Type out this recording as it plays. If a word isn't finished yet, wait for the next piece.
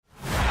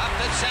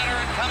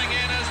coming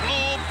in as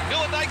Loom.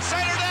 Newendike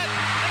center net.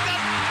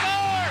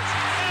 Scores!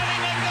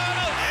 Eddie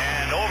McDonald!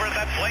 And over at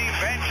that Flame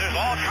bench, there's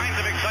all kinds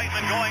of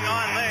excitement going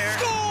on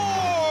there. Scores!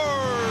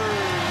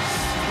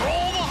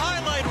 Roll the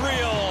highlight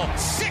reel.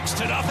 6-0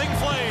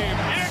 Flame.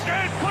 Here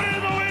goes, put it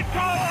in the win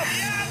column.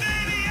 Yeah,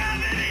 baby!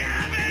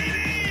 Yeah,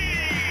 baby!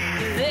 Yeah,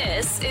 baby!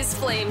 This is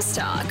Flames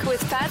Talk with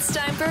Pat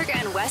Steinberg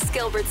and Wes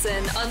Gilbertson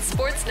on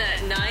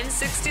Sportsnet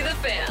 960 The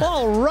Fan.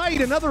 All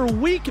right, another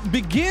week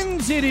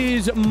begins. It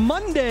is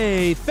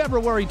Monday,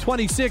 February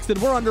 26th,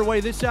 and we're underway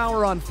this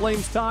hour on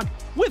Flames Talk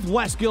with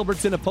Wes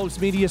Gilbertson of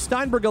Post Media.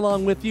 Steinberg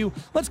along with you.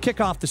 Let's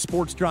kick off the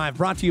Sports Drive,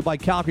 brought to you by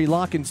Calgary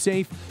Lock and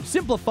Safe.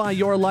 Simplify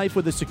your life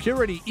with a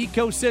security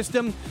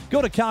ecosystem.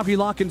 Go to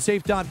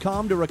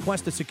CalgaryLockandSafe.com to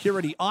request a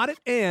security audit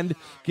and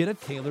get a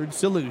tailored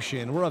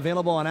solution. We're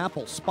available on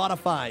Apple,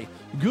 Spotify,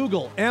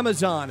 Google,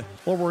 Amazon,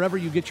 or wherever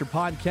you get your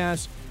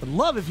podcasts. I'd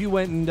love if you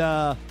went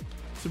and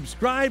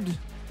subscribed,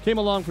 came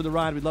along for the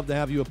ride. We'd love to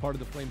have you a part of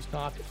the Flames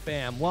Talk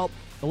fam. Well,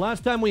 the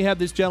last time we had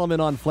this gentleman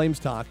on Flames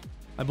Talk,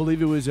 I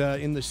believe it was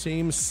in the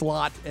same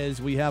slot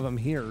as we have him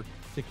here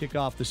to kick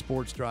off the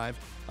Sports Drive.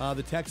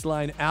 The text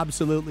line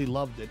absolutely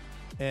loved it.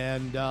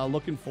 And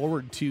looking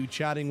forward to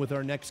chatting with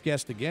our next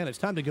guest again. It's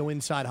time to go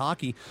inside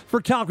hockey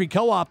for Calgary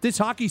Co-op. This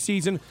hockey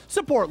season,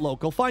 support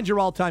local. Find your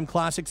all-time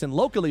classics and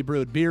locally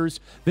brewed beers.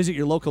 Visit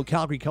your local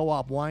Calgary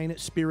Co-op wine,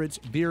 spirits,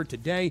 beer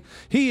today.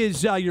 He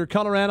is your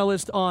color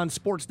analyst on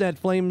Sportsnet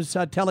Flames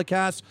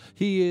telecast.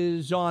 He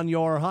is on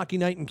your Hockey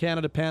Night in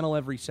Canada panel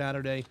every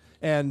Saturday.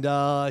 And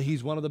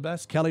he's one of the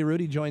best. Kelly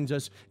Hrudey joins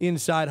us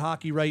inside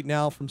hockey right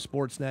now from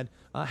Sportsnet.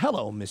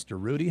 Hello,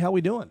 Mr. Hrudey. How we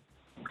doing?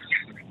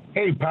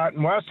 Hey, Pat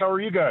and Wes, how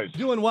are you guys?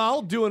 Doing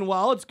well.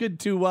 It's good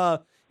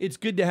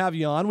to have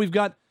you on. We've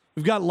got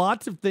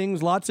lots of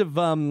things, lots of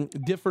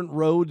different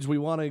roads we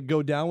want to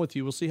go down with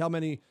you. We'll see how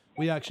many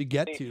we actually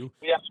get to.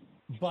 Yeah.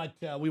 But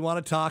we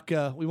want to talk.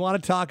 We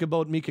want to talk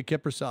about Miikka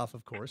Kiprusoff,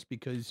 of course,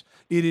 because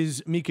it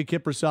is Miikka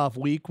Kiprusoff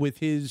week with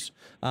his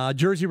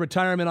jersey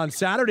retirement on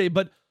Saturday.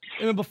 But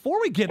before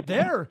we get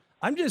there,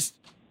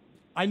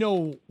 I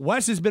know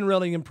Wes has been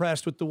really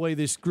impressed with the way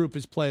this group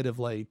has played of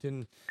late,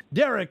 and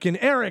Derek and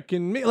Eric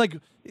and me. Like,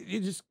 you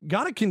just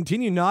got to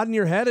continue nodding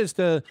your head as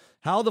to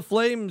how the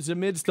Flames,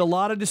 amidst a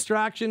lot of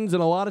distractions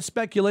and a lot of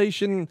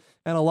speculation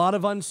and a lot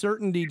of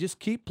uncertainty, just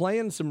keep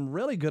playing some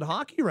really good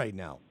hockey right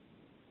now.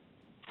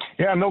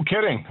 Yeah, no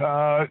kidding.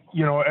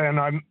 And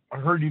I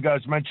heard you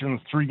guys mention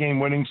the 3-game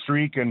winning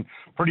streak, and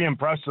pretty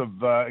impressive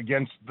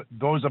against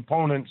those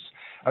opponents.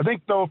 I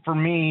think, though, for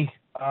me,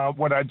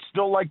 what I'd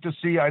still like to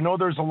see, I know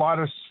there's a lot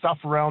of stuff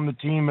around the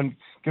team and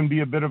can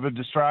be a bit of a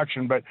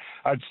distraction, but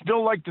I'd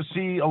still like to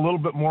see a little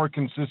bit more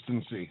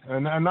consistency.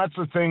 And that's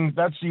the thing,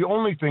 that's the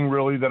only thing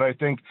really that I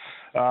think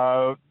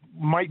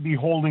might be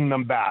holding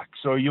them back.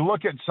 So you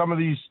look at some of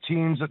these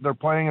teams that they're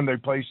playing and they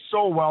play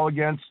so well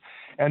against,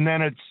 and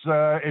then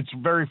it's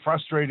very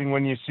frustrating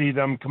when you see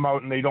them come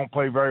out and they don't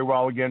play very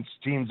well against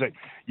teams that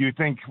you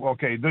think,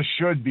 okay, this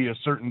should be a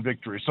certain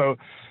victory. So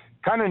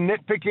kind of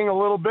nitpicking a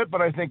little bit,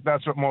 but I think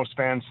that's what most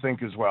fans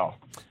think as well.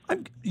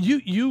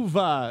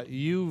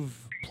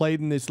 You've played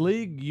in this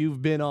league.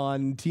 You've been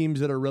on teams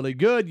that are really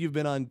good. You've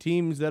been on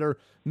teams that are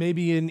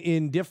maybe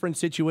in different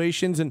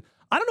situations. And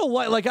I don't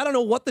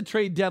know what the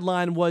trade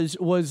deadline was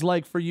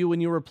like for you when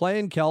you were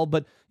playing, Kel.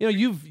 But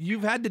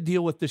you've had to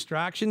deal with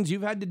distractions.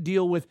 You've had to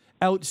deal with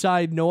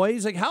outside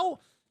noise. Like how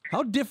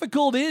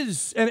difficult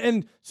is,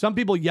 and some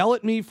people yell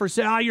at me for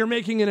saying, you're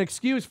making an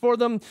excuse for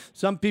them.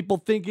 Some people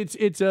think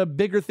it's a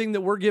bigger thing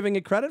that we're giving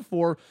it credit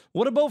for.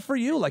 What about for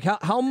you? Like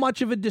how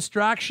much of a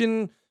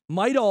distraction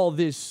might all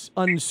this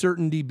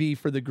uncertainty be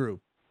for the group?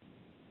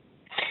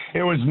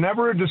 It was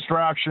never a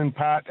distraction,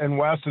 Pat and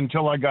Wes,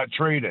 until I got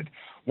traded.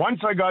 Once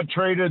I got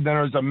traded, then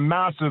there was a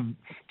massive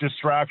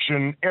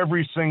distraction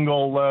every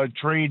single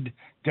trade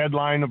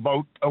deadline,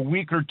 about a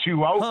week or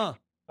two out.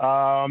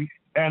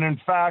 And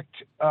in fact,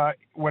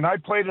 when I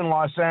played in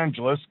Los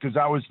Angeles, because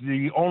that was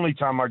the only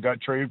time I got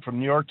traded from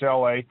New York to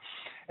LA,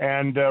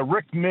 and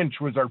Rick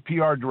Minch was our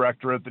PR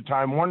director at the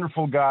time,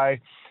 wonderful guy.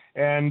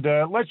 And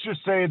let's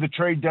just say the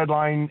trade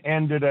deadline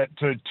ended at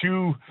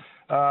 2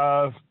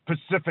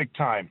 Pacific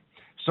time.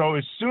 So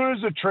as soon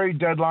as the trade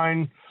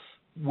deadline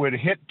would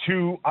hit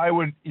 2, I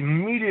would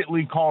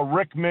immediately call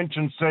Rick Minch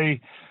and say,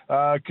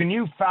 can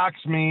you fax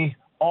me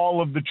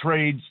all of the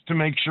trades to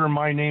make sure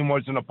my name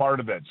wasn't a part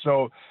of it.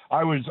 So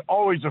I was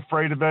always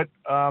afraid of it.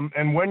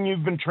 And when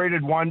you've been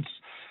traded once,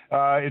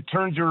 it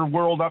turns your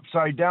world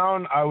upside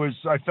down.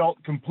 I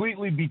felt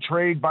completely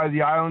betrayed by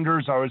the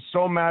Islanders. I was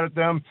so mad at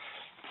them.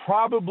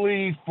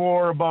 Probably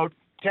for about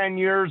 10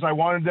 years, I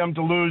wanted them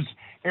to lose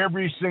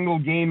every single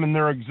game in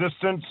their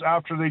existence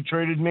after they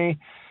traded me.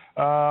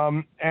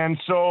 And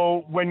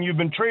so when you've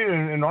been traded,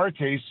 in our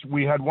case,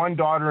 we had one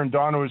daughter and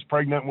Donna was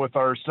pregnant with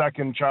our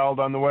second child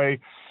on the way.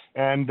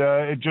 And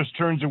it just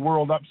turns the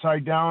world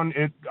upside down.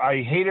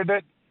 I hated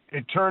it.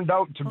 It turned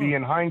out to be,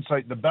 in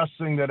hindsight, the best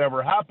thing that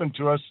ever happened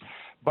to us.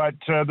 But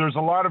there's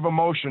a lot of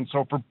emotion.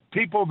 So for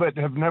people that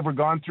have never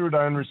gone through it,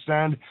 I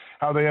understand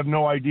how they have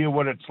no idea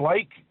what it's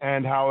like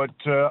and how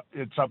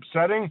it's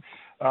upsetting.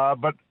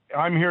 But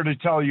I'm here to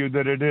tell you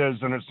that it is,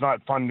 and it's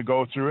not fun to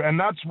go through. And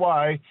that's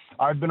why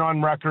I've been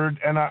on record,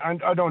 and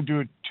I don't do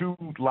it too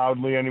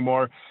loudly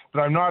anymore, but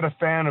I'm not a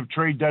fan of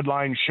trade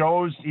deadline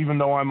shows, even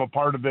though I'm a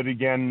part of it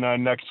again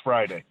next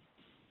Friday.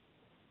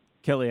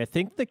 Kelly, I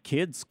think the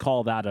kids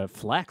call that a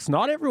flex.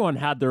 Not everyone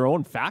had their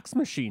own fax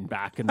machine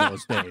back in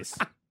those days.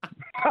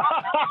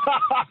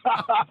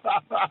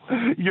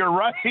 You're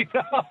right.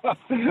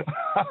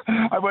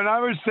 When I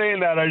was saying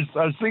that, I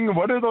was thinking,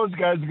 what are those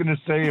guys going to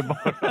say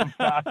about a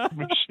fax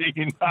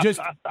machine? Just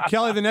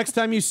Kelly, the next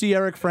time you see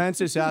Eric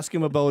Francis, ask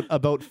him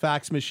about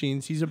fax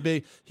machines. He's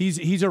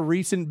a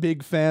recent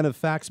big fan of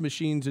fax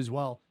machines as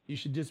well. You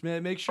should just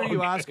make sure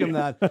you ask him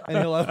that, and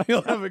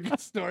he'll have a good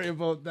story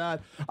about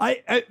that.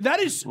 That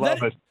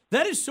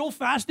is so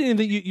fascinating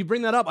that you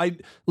bring that up.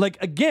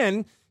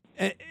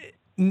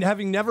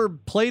 Having never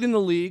played in the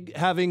league,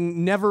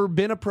 having never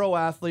been a pro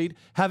athlete,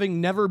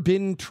 having never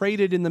been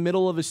traded in the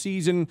middle of a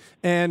season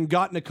and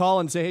gotten a call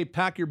and say, "Hey,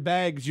 pack your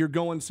bags, you're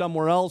going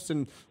somewhere else,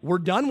 and we're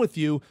done with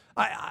you."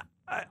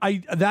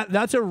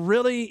 That's a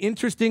really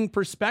interesting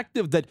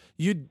perspective, that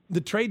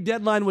the trade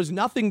deadline was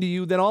nothing to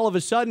you. Then all of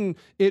a sudden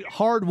it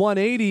hard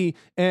 180,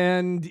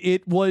 and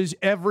it was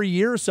every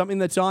year something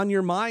that's on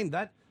your mind.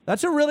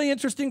 That's a really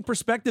interesting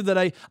perspective that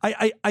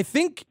I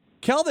think,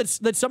 Kel, that's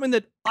something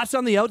that us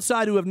on the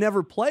outside who have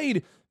never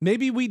played,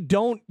 maybe we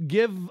don't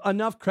give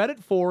enough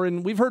credit for.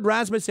 And we've heard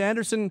Rasmus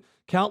Andersson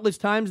countless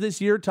times this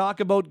year talk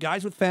about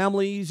guys with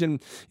families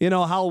and,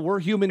 how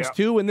we're humans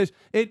too. And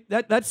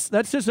that's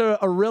just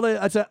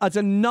that's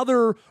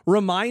another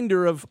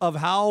reminder of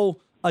how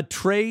a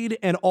trade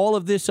and all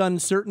of this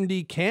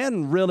uncertainty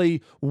can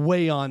really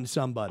weigh on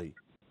somebody.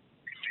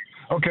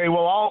 Okay,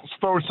 well, I'll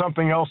throw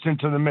something else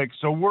into the mix.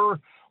 So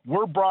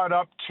we're brought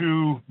up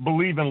to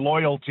believe in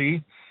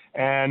loyalty,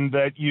 and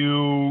that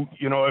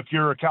if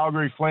you're a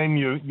Calgary Flame,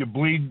 you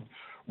bleed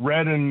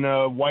red and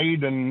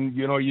white, and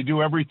you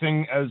do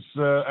everything as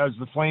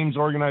the Flames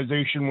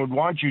organization would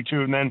want you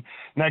to. And then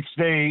next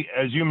day,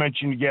 as you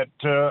mentioned, you get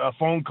a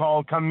phone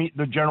call, come meet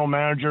the general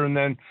manager, and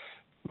then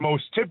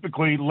most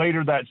typically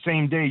later that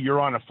same day you're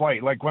on a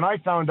flight. Like when I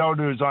found out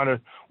it was on a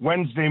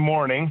Wednesday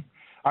morning,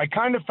 I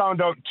kind of found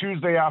out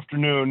Tuesday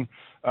afternoon.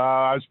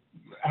 I was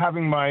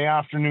having my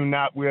afternoon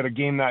nap. We had a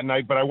game that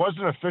night, but I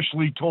wasn't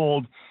officially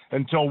told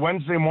until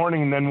Wednesday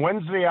morning. And then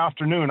Wednesday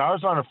afternoon, I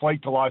was on a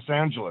flight to Los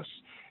Angeles.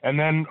 And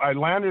then I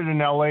landed in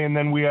LA, and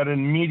then we had an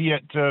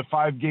immediate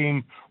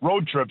 5-game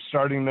road trip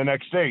starting the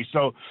next day.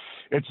 So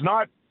it's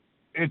not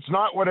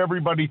what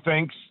everybody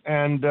thinks.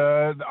 And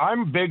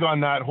I'm big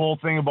on that whole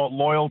thing about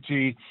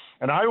loyalty.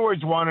 And I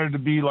always wanted to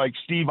be like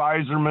Steve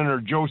Yzerman or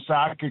Joe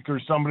Sakic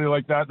or somebody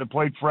like that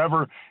played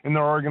forever in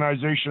their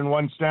organization,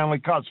 won Stanley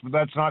Cups, but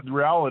that's not the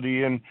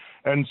reality. And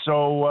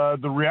so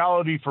the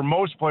reality for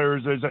most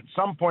players is at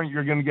some point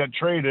you're going to get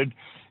traded.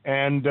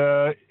 And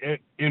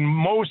in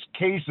most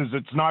cases,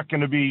 it's not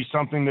going to be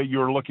something that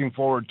you're looking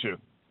forward to.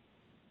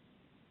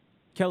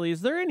 Kelly,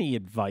 is there any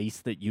advice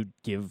that you'd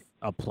give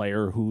a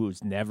player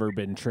who's never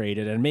been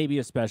traded, and maybe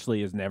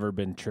especially has never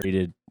been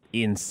traded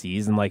in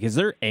season? Like, is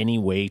there any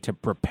way to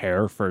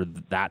prepare for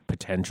that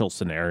potential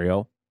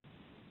scenario?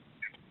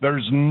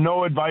 There's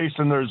no advice,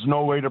 and there's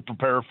no way to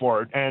prepare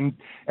for it. And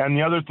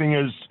the other thing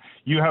is,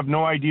 you have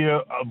no idea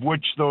of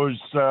which those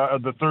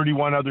of the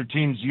 31 other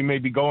teams you may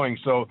be going.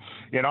 So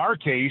in our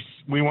case,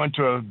 we went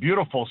to a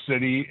beautiful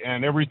city,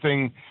 and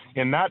everything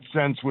in that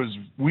sense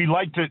we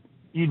liked it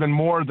even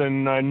more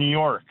than New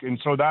York. And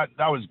so that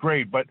was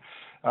great. But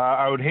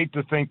I would hate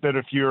to think that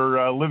if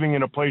you're living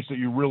in a place that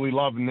you really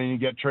love and then you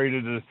get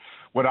traded to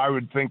what I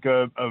would think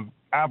of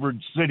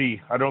average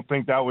city, I don't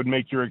think that would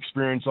make your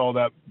experience all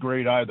that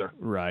great either.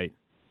 Right.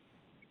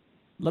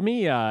 Let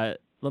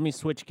me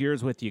switch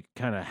gears with you,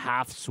 kind of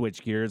half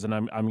switch gears, and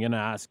I'm going to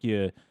ask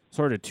you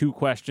sort of two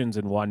questions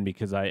in one,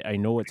 because I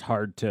know it's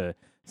hard to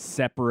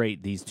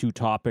separate these two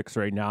topics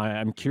right now.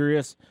 I'm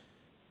curious,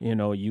 you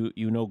know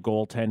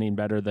goaltending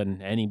better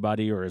than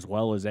anybody, or as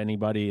well as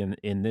anybody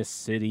in this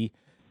city.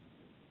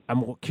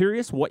 I'm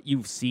curious what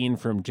you've seen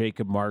from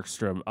Jacob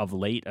Markstrom of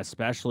late,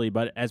 especially.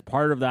 But as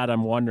part of that,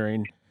 I'm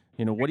wondering,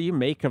 what do you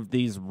make of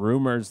these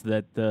rumors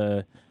that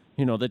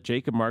that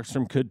Jacob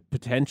Markstrom could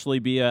potentially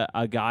be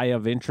a guy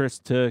of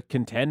interest to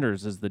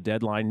contenders as the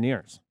deadline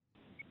nears?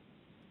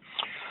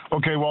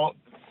 Okay, well,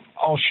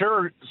 I'll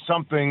share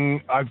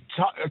something. I've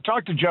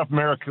talked to Jeff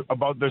Merrick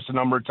about this a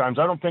number of times.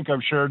 I don't think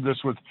I've shared this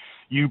with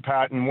you,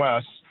 Pat, and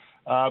Wes.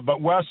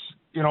 But Wes,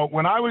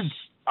 when I was,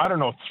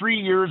 3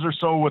 years or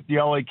so with the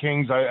LA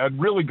Kings, I had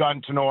really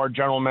gotten to know our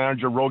general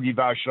manager, Rogie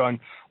Vachon,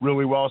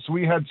 really well. So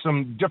we had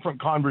some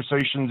different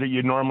conversations that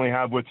you'd normally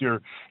have with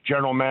your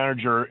general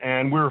manager.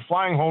 And we were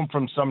flying home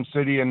from some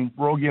city, and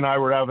Rogie and I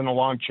were having a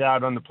long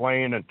chat on the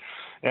plane.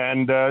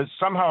 And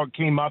somehow it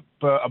came up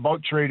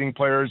about trading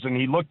players. And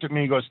he looked at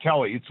me and goes,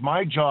 "Kelly, it's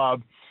my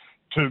job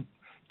to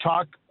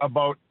talk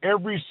about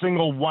every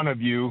single one of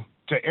you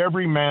to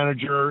every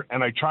manager,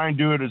 and I try and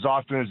do it as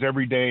often as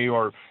every day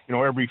or,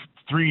 every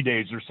 3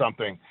 days or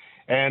something."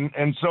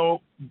 And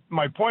so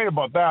my point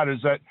about that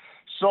is that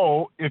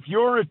So if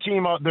you're a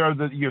team out there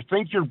that you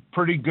think you're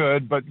pretty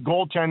good, but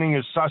goaltending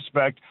is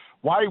suspect,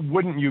 why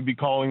wouldn't you be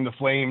calling the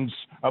Flames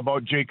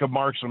about Jacob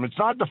Markstrom? It's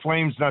not the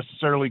Flames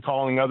necessarily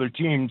calling other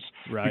teams,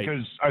 right,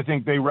 because I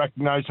think they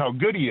recognize how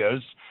good he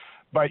is.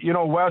 But,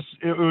 Wes,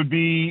 it would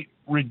be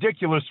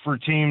ridiculous for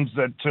teams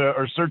that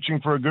are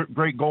searching for a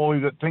great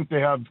goalie that think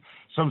they have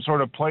some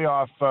sort of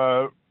playoff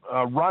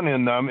run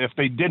in them if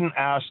they didn't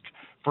ask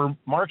for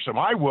Markstrom.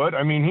 I would.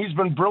 I mean, he's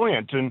been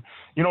brilliant. And,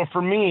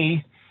 for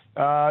me,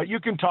 you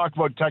can talk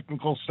about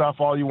technical stuff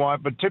all you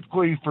want, but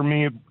typically for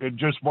me, it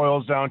just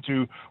boils down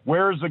to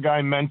where is the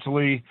guy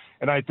mentally?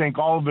 And I think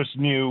all of us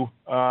knew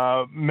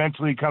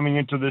mentally coming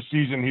into this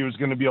season he was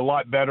going to be a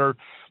lot better.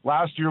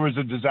 Last year was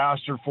a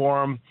disaster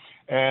for him.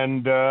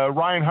 And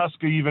Ryan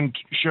Huska even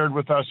shared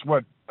with us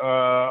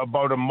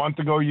about a month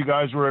ago, you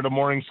guys were at a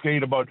morning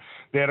skate about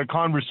they had a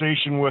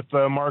conversation with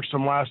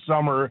Markstrom last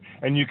summer,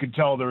 and you could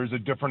tell there was a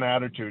different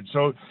attitude.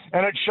 So,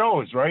 and it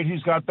shows, right?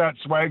 He's got that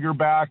swagger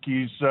back.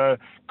 He's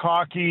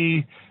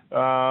cocky.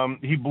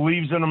 He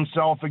believes in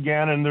himself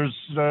again, and there's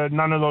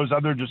none of those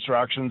other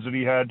distractions that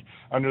he had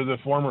under the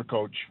former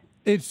coach.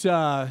 It's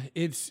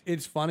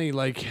funny,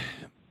 like.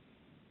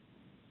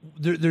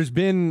 There's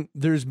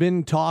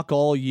been talk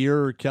all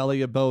year,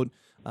 Kelly, about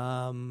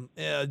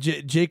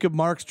Jacob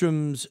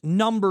Markstrom's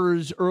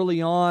numbers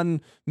early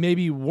on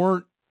maybe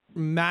weren't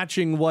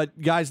matching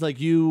what guys like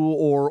you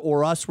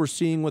or us were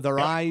seeing with our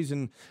eyes,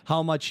 and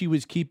how much he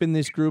was keeping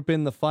this group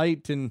in the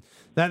fight. And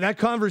that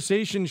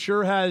conversation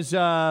sure has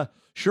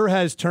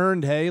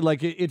turned. Hey,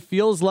 like it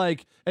feels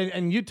like,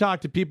 and you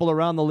talk to people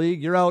around the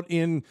league. You're out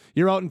in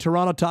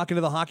Toronto talking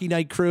to the Hockey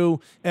Night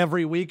crew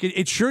every week.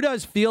 It sure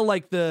does feel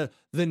like the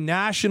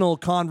national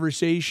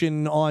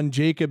conversation on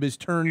Jacob is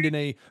turned in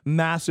a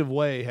massive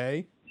way.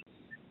 Hey.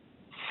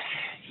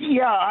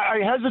 Yeah, I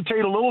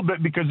hesitate a little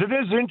bit because it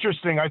is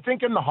interesting. I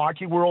think in the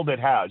hockey world it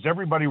has.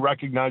 Everybody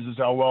recognizes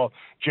how well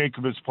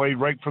Jacob has played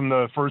right from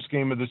the first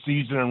game of the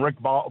season, and Rick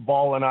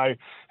Ball and I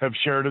have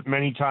shared it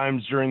many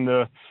times during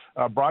the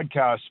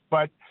broadcast.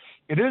 But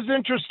it is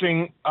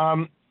interesting.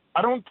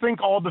 I don't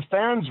think all the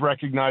fans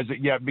recognize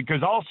it yet,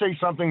 because I'll say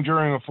something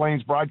during a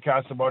Flames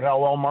broadcast about how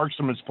well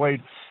Markstrom has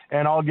played,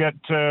 and I'll get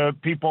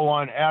people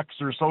on X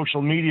or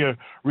social media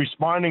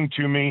responding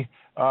to me.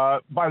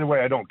 By the way,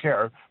 I don't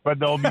care, but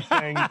they'll be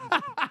saying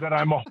that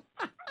I'm a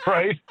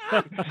right,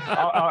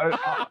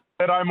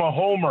 that I'm a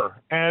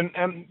homer, and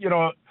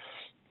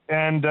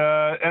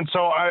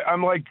so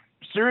I'm like,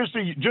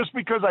 seriously, just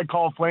because I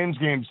call Flames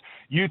games,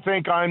 you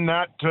think I'm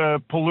that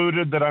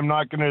polluted that I'm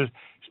not going to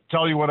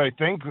tell you what I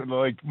think?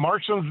 Like,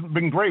 Markstrom's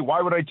been great.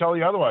 Why would I tell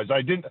you otherwise?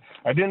 I didn't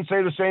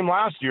say the same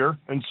last year,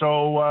 and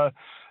so.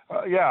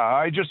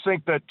 I just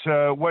think that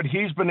what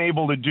he's been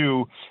able to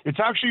do, it's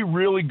actually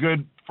really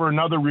good for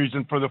another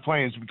reason for the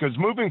Flames, because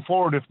moving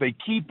forward, if they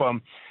keep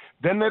him,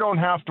 then they don't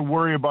have to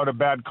worry about a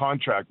bad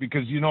contract,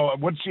 because,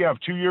 what's he have,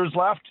 2 years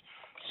left?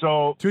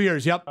 So 2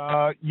 years, yep.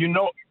 So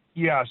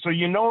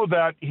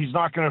that he's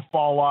not going to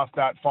fall off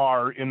that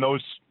far in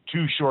those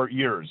 2 short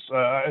years.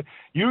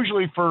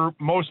 Usually for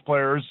most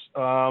players,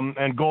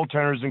 and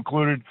goaltenders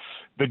included,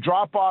 the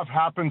drop-off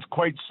happens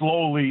quite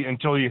slowly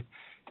until you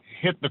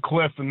hit the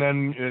cliff, and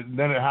then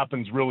it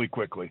happens really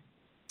quickly.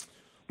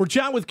 We're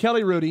chatting with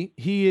Kelly Hrudey.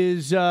 He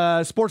is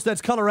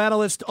Sportsnet's color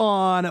analyst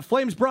on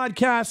Flames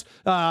broadcast,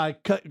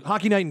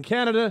 Hockey Night in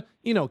Canada.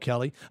 You know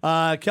Kelly.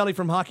 Kelly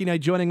from Hockey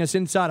Night joining us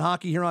inside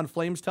hockey here on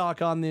Flames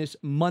Talk on this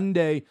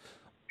Monday.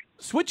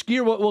 Switch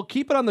gear. We'll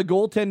keep it on the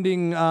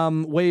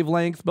goaltending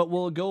wavelength, but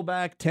we'll go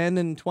back 10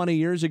 and 20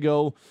 years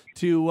ago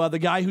to the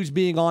guy who's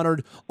being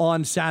honored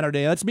on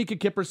Saturday. That's Miikka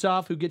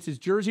Kiprusoff, who gets his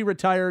jersey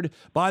retired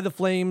by the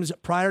Flames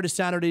prior to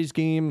Saturday's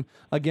game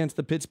against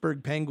the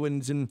Pittsburgh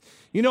Penguins. And,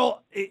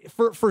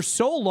 for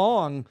so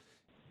long,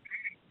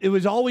 it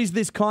was always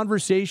this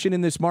conversation in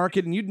this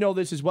market, and you'd know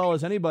this as well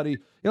as anybody.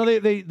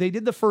 They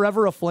did the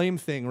Forever a Flame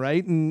thing,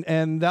 right?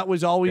 And that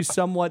was always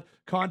somewhat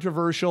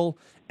controversial.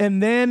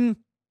 And then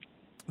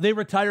they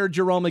retired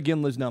Jarome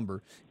Iginla's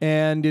number.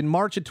 And in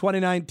March of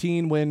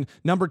 2019, when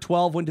number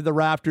 12 went to the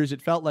Raptors,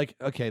 it felt like,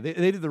 okay, they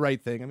did the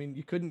right thing. I mean,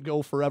 you couldn't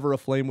go forever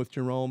aflame with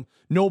Jarome.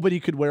 Nobody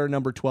could wear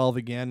number 12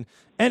 again.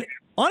 And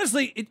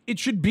honestly, it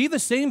should be the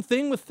same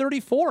thing with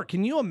 34.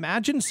 Can you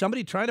imagine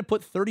somebody trying to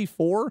put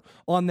 34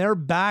 on their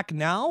back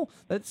now?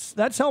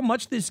 That's how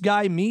much this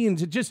guy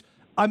means.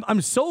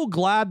 I'm so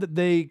glad that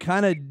they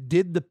kind of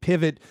did the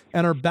pivot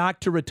and are back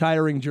to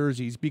retiring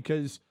jerseys,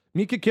 because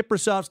Miikka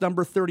Kiprusoff's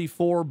number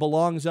 34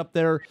 belongs up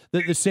there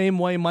the same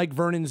way Mike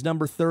Vernon's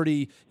number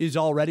 30 is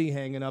already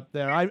hanging up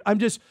there.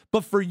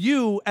 But for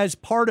you as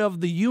part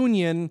of the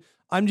union,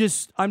 I'm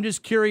just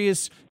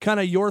curious kind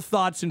of your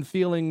thoughts and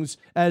feelings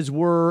as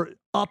we're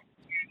up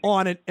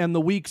on it and the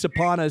weeks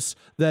upon us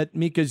that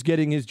Miikka's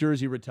getting his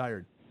jersey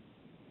retired.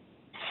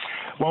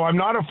 Well, I'm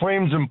not a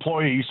Flames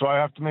employee, so I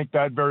have to make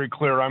that very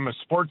clear. I'm a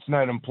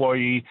Sportsnet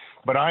employee,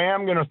 but I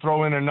am going to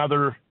throw in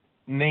another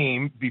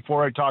name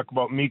before I talk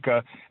about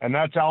Miikka, and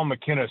that's Al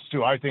McInnes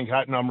too. I think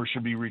that number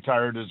should be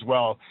retired as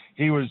well.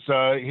 He was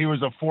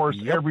a force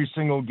every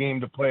single game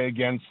to play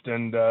against,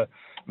 and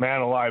man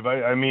alive.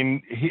 I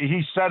mean,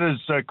 he set his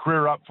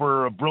career up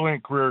for a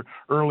brilliant career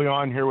early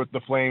on here with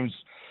the Flames.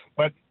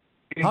 But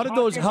how did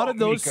those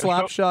Miikka,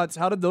 slap shots?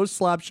 How did those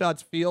slap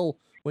shots feel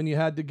when you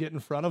had to get in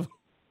front of them?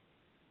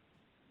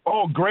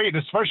 Oh, great,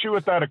 especially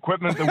with that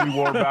equipment that we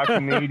wore back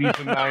in the 80s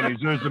and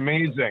 90s. It was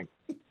amazing.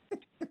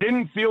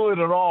 Didn't feel it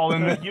at all.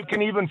 And you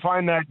can even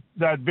find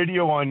that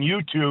video on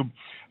YouTube.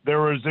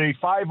 There was a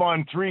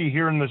 5-on-3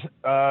 here in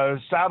the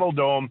Saddle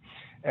Dome,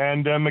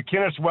 and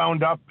McInnes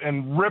wound up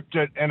and ripped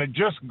it, and it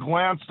just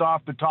glanced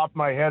off the top of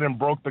my head and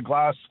broke the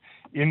glass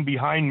in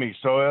behind me.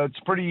 So it's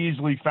pretty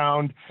easily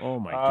found. Oh,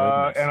 my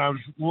goodness. And I was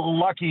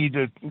lucky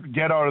to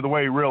get out of the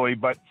way, really.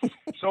 But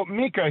so,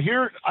 Miikka,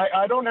 here,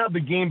 I don't have the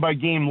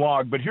game-by-game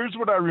log, but here's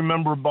what I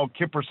remember about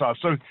Kiprusoff.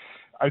 So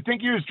I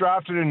think he was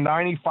drafted in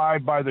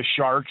 95 by the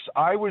Sharks.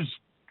 I was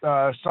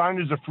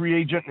signed as a free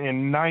agent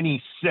in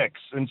 96.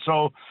 And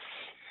so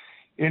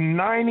in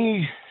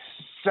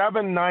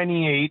 97,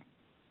 98,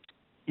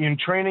 in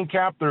training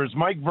camp, there's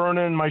Mike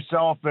Vernon,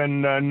 myself,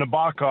 and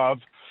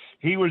Nabokov.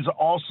 He was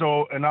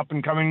also an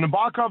up-and-coming.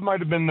 Nabokov might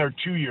have been there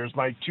 2 years,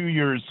 like 2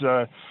 years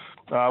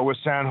with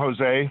San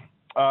Jose.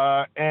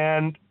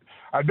 And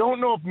I don't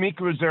know if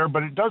Miikka was there,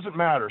 but it doesn't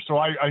matter. So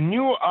I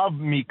knew of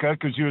Miikka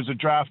because he was a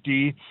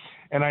draftee,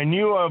 and I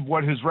knew of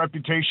what his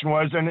reputation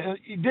was. And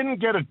he didn't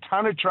get a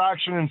ton of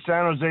traction in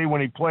San Jose when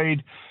he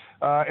played.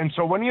 And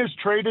so when he was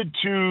traded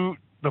to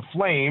the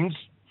Flames,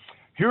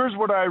 here's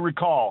what I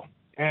recall.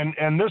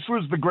 And this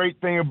was the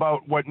great thing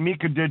about what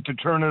Miikka did to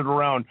turn it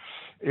around.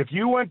 If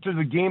you went to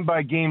the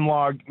game-by-game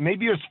log,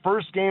 maybe his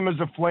first game as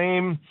a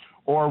Flame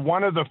or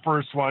one of the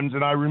first ones,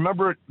 and I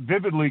remember it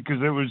vividly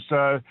because it was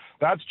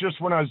that's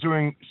just when I was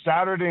doing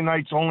Saturday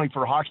nights only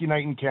for Hockey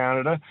Night in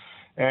Canada,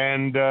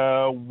 and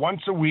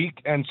once a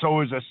week. And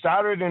so it was a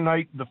Saturday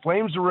night. The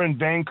Flames were in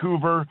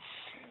Vancouver,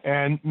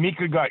 and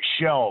Miikka got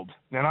shelled.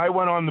 And I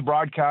went on the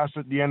broadcast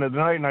at the end of the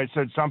night, and I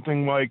said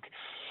something like,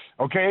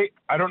 okay,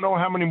 I don't know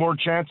how many more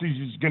chances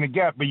he's going to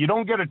get, but you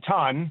don't get a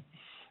ton.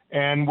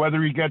 And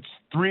whether he gets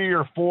 3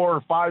 or 4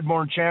 or 5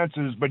 more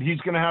chances, but he's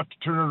going to have to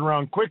turn it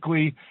around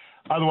quickly.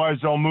 Otherwise,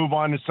 they'll move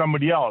on to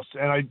somebody else.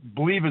 And I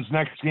believe his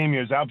next game, he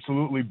was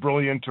absolutely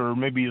brilliant, or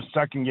maybe his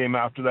second game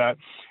after that.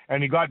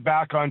 And he got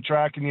back on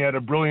track, and he had a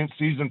brilliant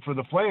season for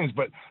the Flames.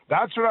 But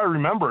that's what I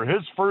remember.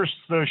 His first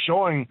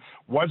showing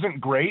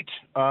wasn't great.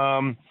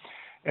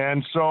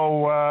 And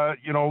so,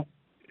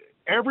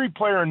 every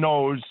player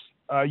knows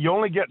you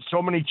only get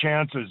so many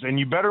chances, and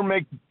you better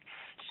make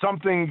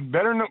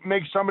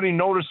somebody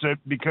notice it,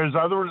 because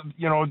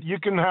you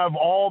can have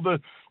all the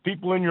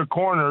people in your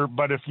corner,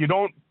 but if you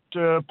don't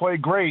play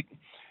great,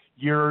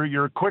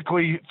 you're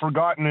quickly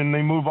forgotten and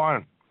they move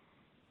on.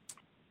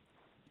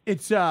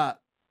 It's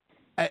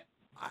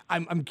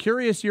I'm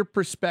curious your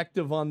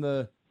perspective on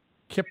the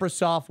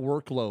Kiprusoff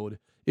workload.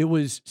 It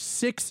was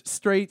 6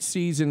 straight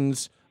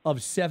seasons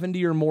of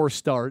 70 or more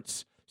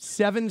starts,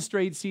 7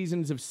 straight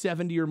seasons of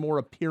 70 or more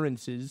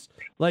appearances.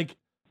 Like,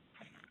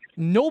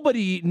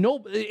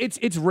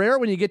 it's rare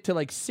when you get to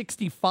like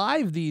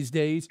 65 these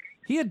days.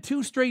 He had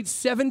 2 straight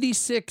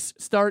 76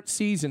 start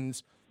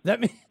seasons.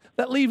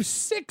 That leaves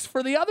 6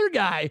 for the other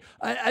guy.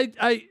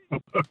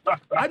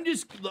 I'm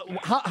just,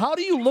 how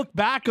do you look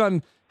back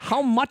on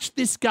how much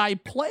this guy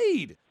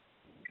played?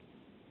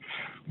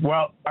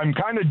 Well, I'm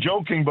kind of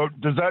joking, but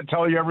does that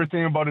tell you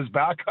everything about his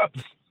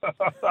backups?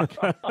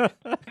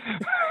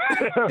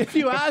 If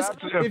you ask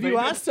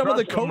some of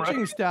the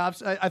coaching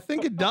staffs, I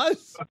think it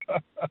does.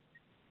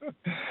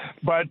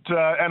 But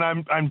and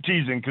I'm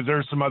teasing because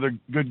there's some other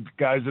good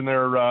guys in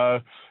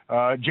there.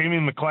 Jamie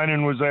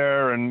McLennan was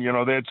there, and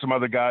they had some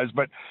other guys.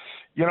 But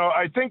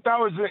I think that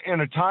was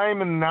in a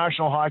time in the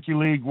National Hockey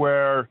League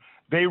where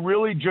they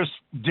really just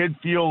did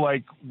feel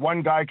like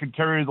one guy could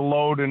carry the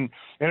load, and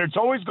it's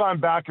always gone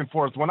back and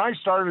forth. When I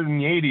started in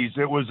the 80s,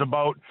 it was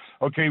about,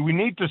 okay, we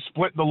need to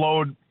split the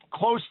load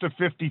close to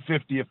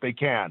 50-50 if they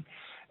can.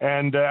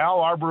 And Al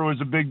Arbor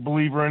was a big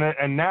believer in it.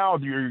 And now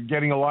you're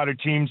getting a lot of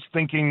teams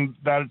thinking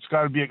that it's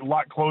got to be a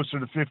lot closer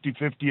to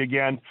 50-50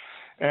 again.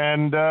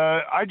 And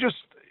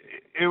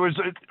it was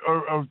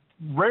a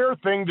rare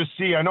thing to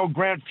see. I know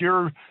Grant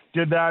Fuhr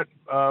did that.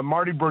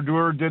 Marty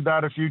Brodeur did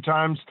that a few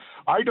times.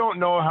 I don't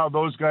know how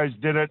those guys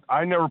did it.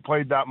 I never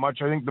played that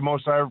much. I think the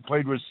most I ever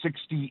played was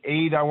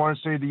 68, I want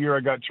to say, the year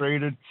I got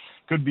traded.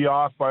 Could be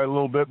off by a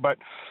little bit.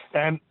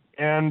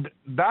 And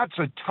that's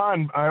a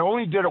ton. I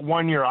only did it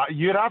 1 year.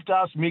 You'd have to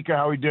ask Miikka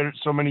how he did it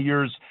so many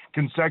years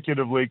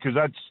consecutively, because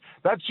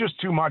that's just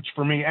too much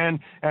for me. And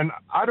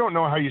I don't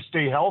know how you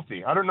stay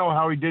healthy. I don't know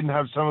how he didn't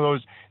have some of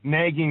those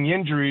nagging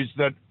injuries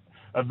that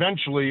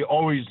eventually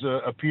always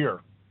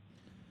appear.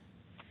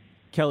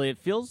 Kelly, it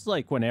feels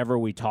like whenever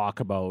we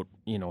talk about,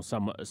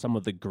 some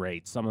of the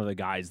greats, some of the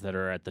guys that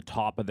are at the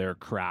top of their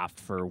craft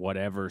for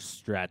whatever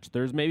stretch,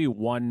 there's maybe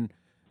one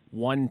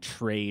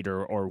trait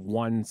or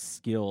one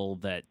skill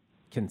that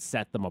can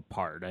set them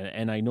apart.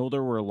 And I know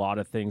there were a lot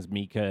of things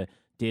Miikka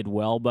did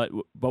well, but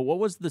what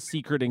was the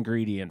secret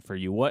ingredient for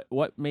you?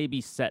 What maybe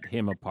set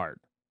him apart?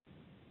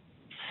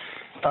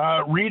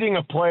 Reading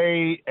a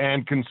play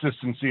and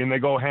consistency, and they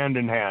go hand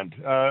in hand.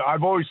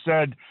 I've always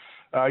said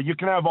you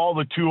can have all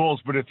the tools,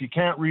 but if you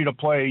can't read a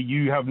play,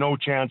 you have no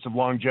chance of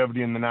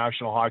longevity in the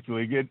National Hockey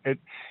League.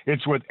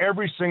 It's with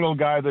every single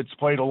guy that's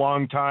played a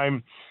long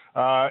time,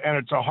 and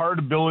it's a hard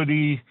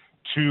ability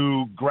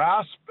to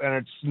grasp, and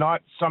it's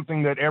not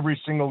something that every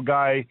single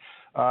guy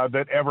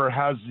that ever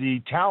has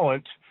the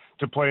talent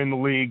to play in the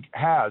league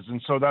has.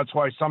 And so that's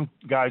why some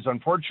guys,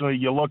 unfortunately,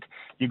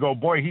 you go,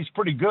 boy, he's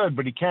pretty good,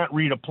 but he can't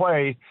read a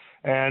play.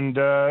 And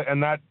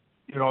that,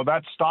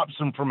 that stops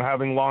him from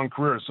having long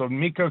careers. So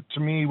Miikka, to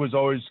me, was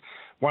always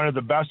one of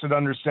the best at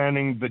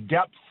understanding the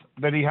depth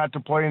that he had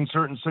to play in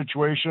certain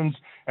situations.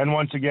 And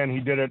once again, he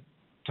did it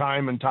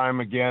time and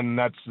time again.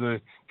 That's the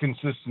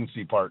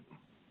consistency part.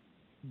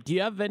 Do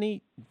you have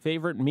any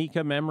favorite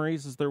Miikka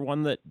memories? Is there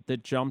one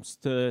that jumps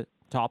to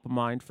top of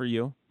mind for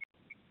you?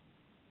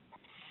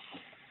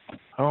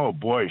 Oh,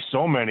 boy,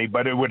 so many.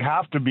 But it would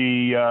have to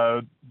be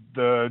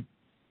the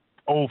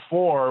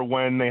 04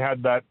 when they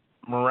had that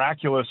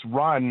miraculous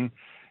run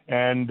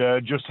and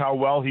just how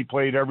well he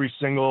played every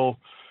single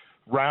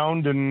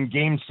round in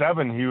Game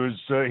 7. He was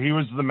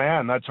the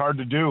man. That's hard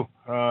to do.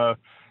 And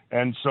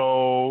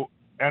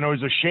it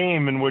was a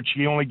shame in which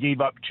he only gave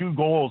up 2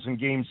 goals in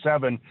Game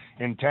 7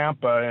 in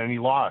Tampa, and he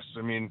lost.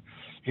 I mean,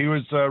 he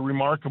was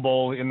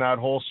remarkable in that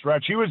whole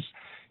stretch. He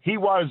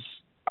was,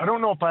 I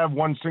don't know if I have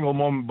one single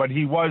moment, but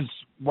he was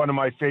one of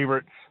my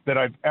favorite that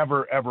I've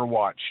ever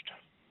watched.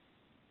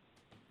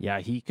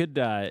 Yeah, he could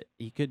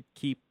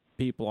keep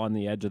people on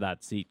the edge of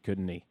that seat,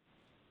 couldn't he?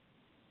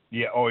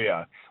 Yeah. Oh,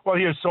 yeah. Well,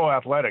 he is so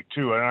athletic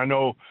too, and I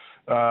know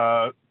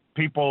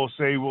people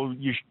say, well,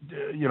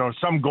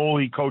 some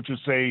goalie coaches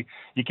say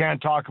you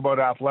can't talk about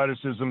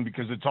athleticism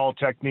because it's all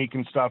technique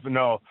and stuff.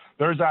 No,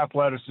 there's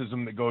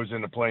athleticism that goes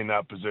into playing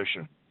that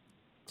position.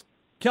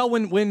 Kel,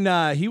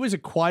 when he was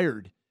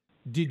acquired,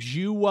 did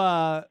you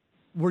were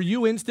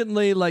you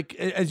instantly, like,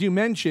 as you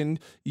mentioned,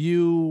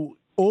 you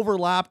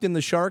overlapped in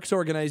the Sharks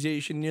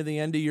organization near the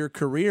end of your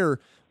career?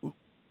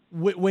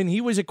 When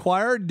he was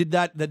acquired, did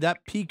that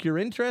pique your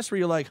interest? Were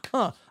you like,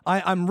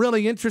 I'm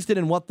really interested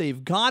in what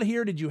they've got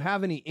here? Did you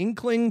have any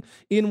inkling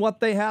in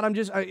what they had?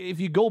 If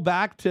you go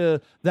back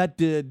to that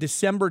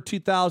December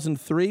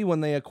 2003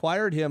 when they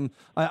acquired him,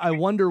 I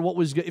wonder what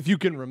was, if you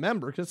can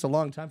remember, because it's a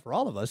long time for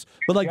all of us.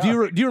 But like,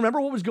 yeah. Do you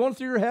remember what was going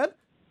through your head?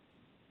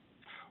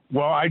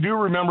 Well, I do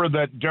remember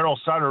that Daryl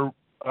Sutter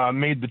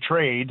made the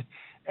trade,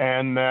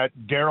 and that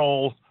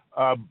Daryl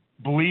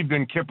believed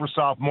in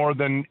Kiprusoff more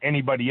than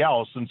anybody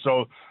else. And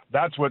so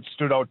that's what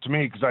stood out to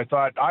me, because I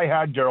thought I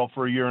had Daryl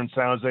for a year in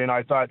San Jose, and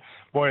I thought,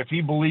 boy, if he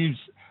believes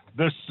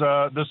this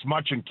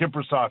much in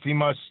Kiprusoff, he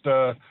must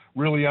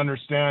really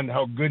understand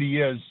how good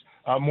he is,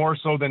 more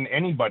so than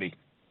anybody.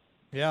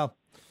 Yeah.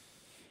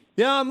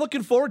 Yeah, I'm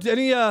looking forward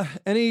to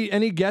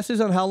any guesses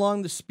on how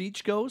long the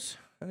speech goes?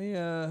 Are we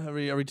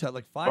like 5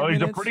 minutes? Well,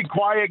 he's a pretty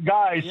quiet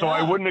guy, so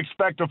I wouldn't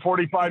expect a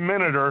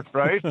 45-minute,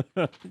 right?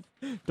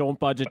 Don't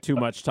budget too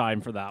much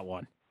time for that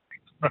one.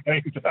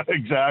 Right,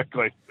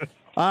 exactly.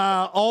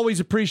 Always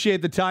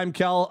appreciate the time,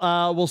 Kel.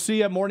 We'll see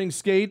you at Morning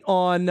Skate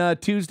on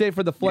Tuesday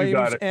for the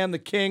Flames and the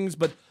Kings.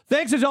 But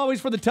thanks, as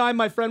always, for the time,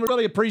 my friend. We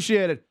really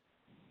appreciate it.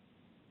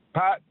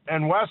 Pat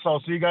and Wes,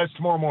 I'll see you guys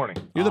tomorrow morning.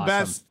 You're the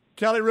best.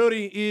 Kelly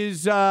Hrudey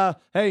is, your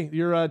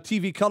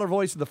TV color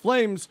voice of the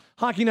Flames,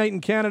 Hockey Night in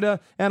Canada,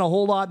 and a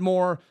whole lot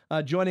more,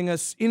 joining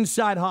us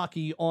Inside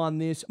Hockey on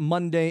this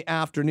Monday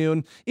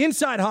afternoon.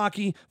 Inside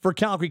Hockey for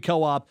Calgary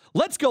Co-op.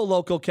 Let's go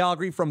local,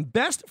 Calgary. From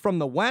best from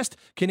the West,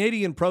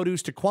 Canadian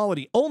produce to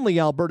quality only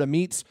Alberta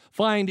meats.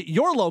 Find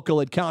your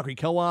local at Calgary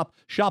Co-op.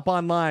 Shop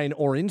online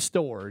or in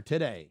store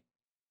today.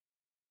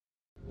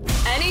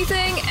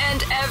 Anything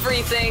and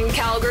everything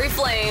Calgary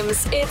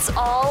Flames. It's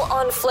all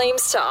on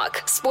Flames Talk.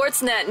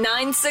 Sportsnet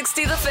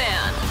 960 The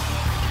Fan.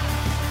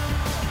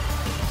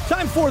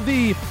 Time for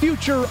the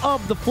future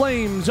of the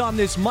Flames on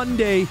this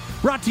Monday.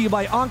 Brought to you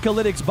by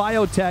Oncolytics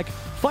Biotech.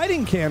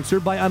 Fighting cancer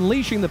by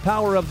unleashing the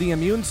power of the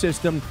immune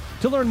system.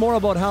 To learn more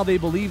about how they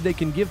believe they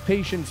can give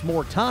patients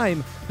more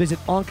time, visit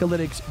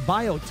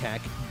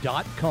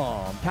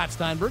oncolyticsbiotech.com. Pat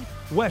Steinberg,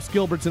 Wes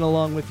Gilbertson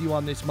along with you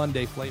on this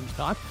Monday Flames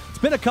Talk. It's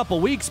been a couple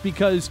weeks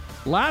because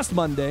last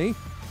Monday,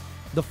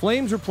 the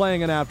Flames were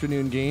playing an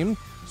afternoon game.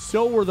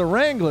 So were the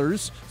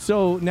Wranglers.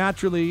 So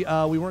naturally,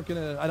 we weren't going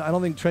to, I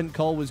don't think Trent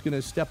Cull was going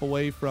to step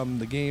away from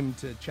the game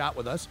to chat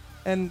with us,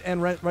 and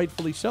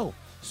rightfully so.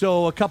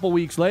 So a couple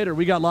weeks later,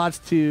 we got lots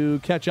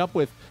to catch up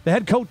with. The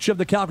head coach of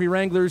the Calgary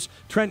Wranglers,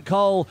 Trent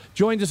Cull,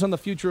 joins us on the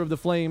future of the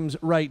Flames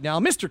right now.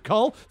 Mr.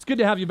 Cull, it's good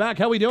to have you back.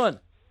 How are we doing?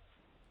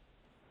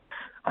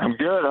 I'm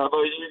good. How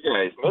about you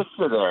guys? Missed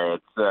you there.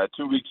 It's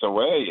 2 weeks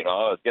away. I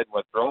was getting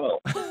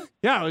withdrawal.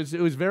 Yeah, it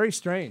was very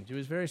strange. It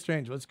was very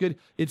strange. Well,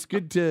 it's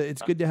good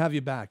to have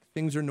you back.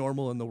 Things are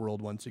normal in the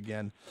world once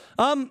again.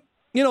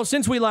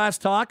 Since we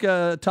last talked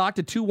a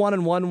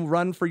 2-1-1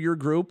 run for your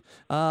group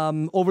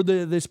over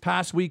this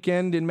past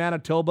weekend in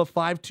Manitoba,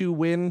 5-2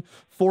 win,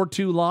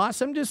 4-2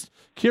 loss. I'm just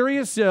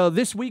curious,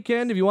 this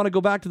weekend, if you want to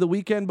go back to the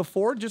weekend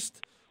before, just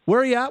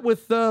where are you at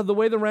with the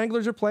way the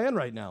Wranglers are playing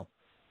right now?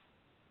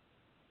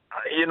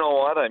 You know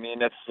what? I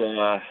mean, it's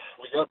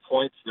we got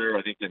points there.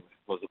 I think it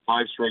was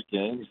 5 straight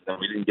games, and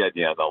we didn't get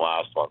the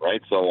last one,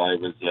 right? So I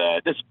was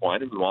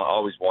disappointed. We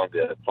always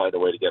wanted to find a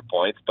way to get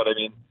points, but I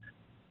mean,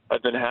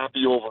 I've been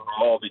happy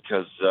overall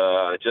because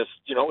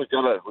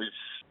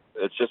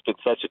it's just been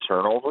such a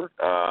turnover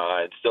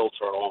and still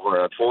turnover.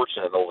 And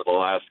unfortunate over the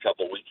last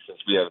couple of weeks since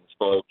we haven't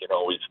spoke,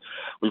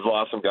 we've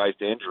lost some guys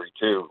to injury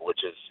too, which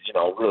has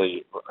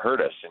really hurt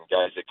us, and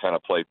guys that kind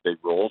of play big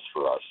roles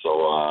for us.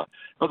 So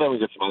but then we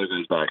get some other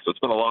guys back. So it's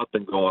been a lot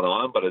been going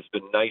on, but it's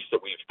been nice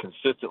that we've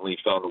consistently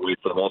found a way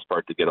for the most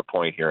part to get a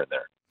point here and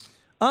there.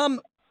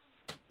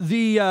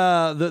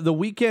 The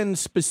weekend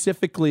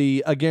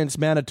specifically against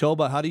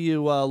Manitoba, how do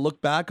you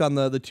look back on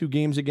the 2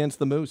 games against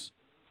the Moose?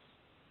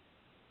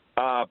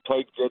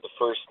 Played good the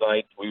first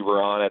night. We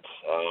were on it.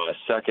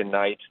 Second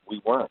night,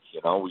 we weren't.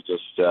 We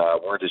just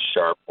weren't as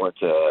sharp. We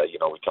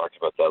talked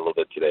about that a little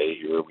bit today.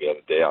 We had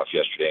a day off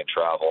yesterday in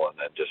travel, and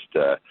then just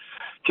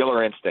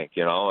killer instinct,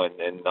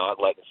 and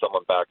not letting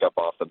someone back up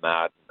off the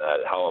mat.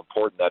 And how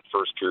important that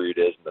first period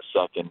is in the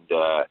second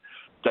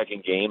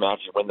game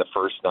after you win the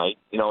first night.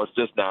 It's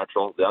just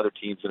natural. The other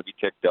team's going to be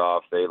ticked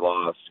off. They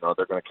lost.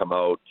 They're going to come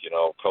out.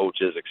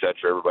 Coaches,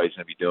 etc. Everybody's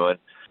going to be doing.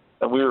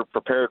 And we were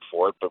prepared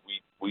for it, but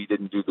we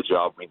didn't do the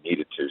job we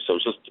needed to. So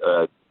it's just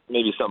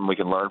maybe something we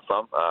can learn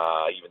from,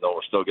 even though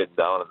we're still getting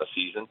down in the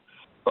season.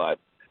 But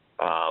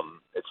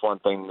it's one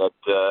thing that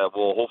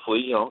we'll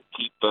hopefully,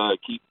 keep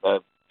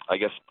I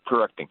guess,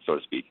 correcting, so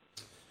to speak.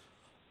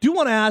 Do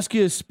want to ask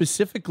you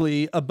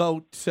specifically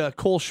about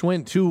Cole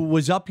Schwint, who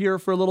was up here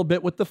for a little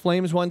bit with the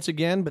Flames once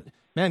again, but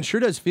man,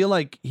 sure does feel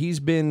like he's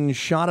been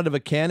shot out of a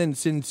cannon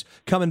since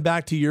coming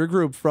back to your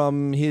group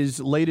from his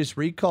latest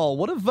recall.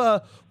 What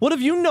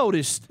have you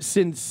noticed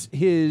since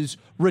his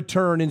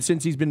return and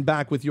since he's been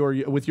back with your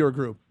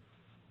group?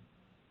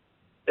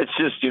 It's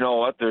just,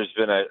 there's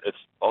been it's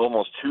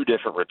almost 2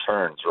 different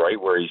returns, right,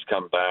 where he's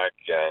come back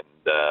and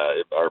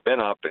or been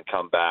up and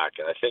come back,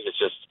 and I think it's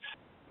just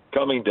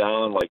coming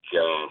down,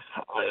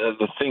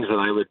 the things that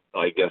I would,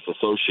 I guess,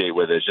 associate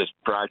with is just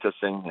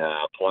practicing,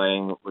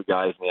 playing with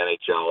guys in the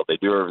NHL. They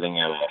do everything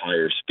at a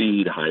higher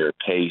speed, higher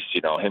pace,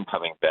 him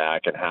coming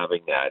back and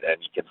having that, and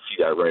you can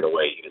see that right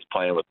away. He was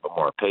playing with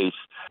more pace,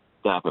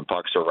 snapping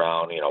pucks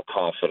around,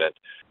 confident,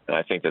 and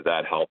I think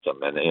that helped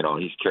him. And,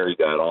 he's carried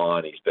that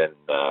on. He's been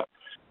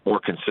more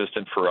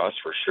consistent for us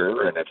for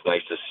sure, and it's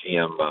nice to see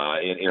him.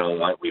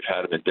 We've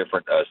had him in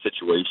different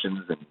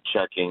situations and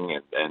checking,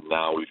 and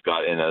now we've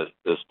got in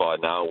the spot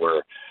now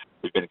where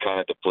we've been kind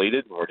of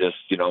depleted, and we're just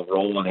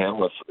rolling him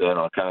with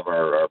kind of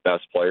our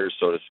best players,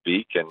 so to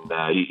speak, and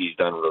he's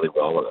done really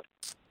well with it.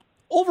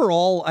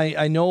 Overall,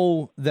 I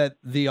know that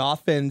the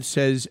offense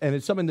has, and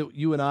it's something that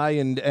you and I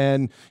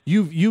and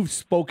you've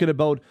spoken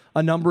about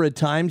a number of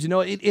times.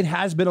 It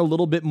has been a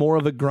little bit more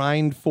of a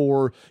grind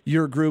for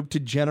your group to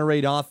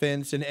generate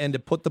offense and to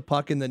put the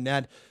puck in the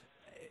net.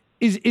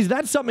 Is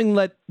that something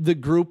that the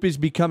group is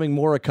becoming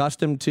more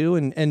accustomed to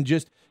and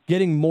just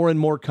getting more and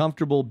more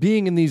comfortable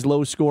being in these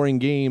low-scoring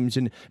games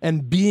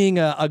and being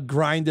a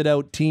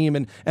grinded-out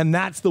team, and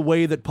that's the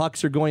way that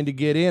pucks are going to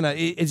get in?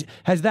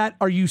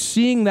 Are you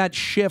seeing that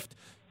shift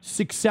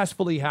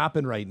successfully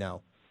happen right now?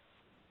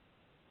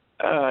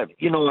 I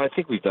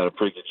think we've done a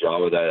pretty good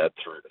job of that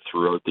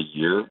throughout the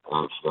year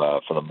of,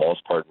 for the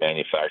most part,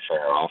 manufacturing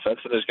our offense.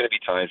 And there's going to be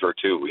times where,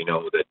 too, we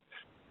know that,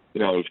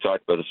 we've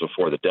talked about this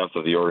before, the depth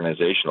of the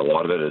organization, a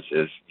lot of it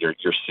is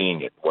you're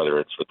seeing it, whether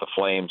it's with the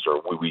Flames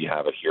or we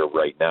have it here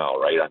right now,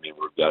 right? I mean,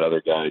 we've got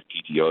other guys,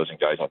 PTOs and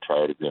guys on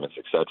tryout agreements,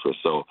 et cetera.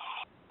 So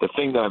the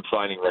thing that I'm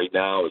finding right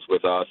now is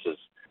with us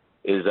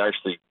is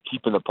actually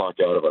keeping the puck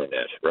out of our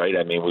net, right?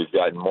 I mean, we've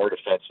gotten more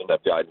defensemen that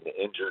have gotten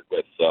injured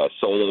with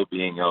Solo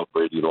being out,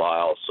 Brady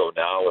Lyle. So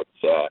now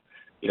it's,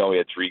 we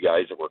had 3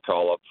 guys that were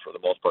for the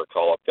most part,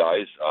 call-up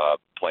guys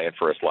playing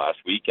for us last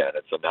weekend.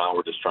 And so now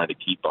we're just trying to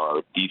keep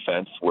our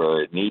defense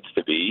where it needs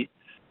to be.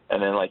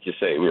 And then, like you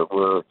say, we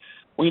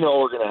know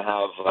we're going to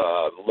have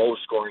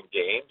low-scoring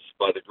games,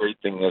 but the great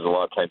thing is a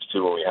lot of times,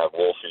 too, when we have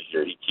Wolfie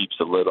here, he keeps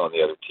a lid on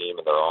the other team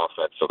and their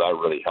offense, so that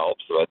really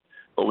helps.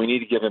 But we need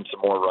to give him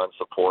some more run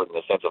support in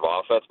the sense of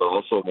offense, but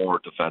also more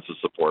defensive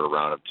support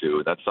around him, too.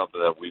 And that's something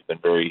that we've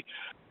been very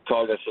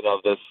cognizant of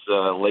this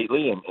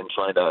lately and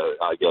trying to,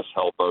 I guess,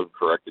 help out and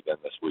correct again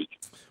this week.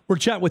 We're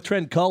chatting with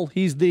Trent Cull.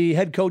 He's the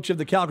head coach of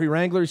the Calgary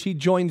Wranglers. He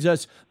joins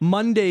us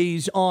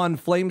Mondays on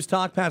Flames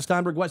Talk. Pat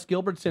Steinberg, Wes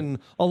Gilbertson,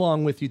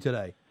 along with you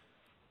today.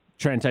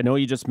 Trent, I know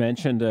you just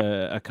mentioned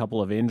a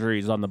couple of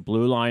injuries on the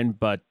blue line,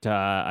 but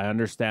I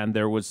understand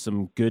there was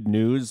some good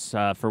news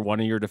for one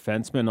of your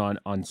defensemen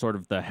on sort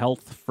of the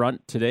health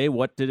front today.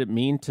 What did it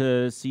mean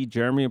to see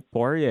Jeremy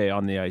Poirier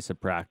on the ice at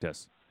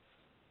practice?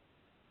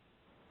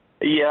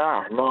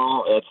 Yeah,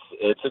 no,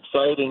 it's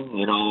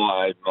exciting.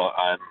 I'm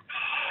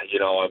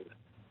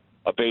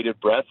a bated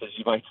breath, as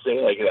you might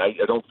say. Like I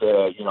don't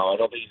think he's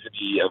going to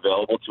be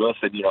available to us.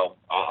 And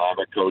I'm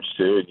a coach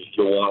too, and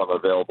you'll want him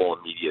available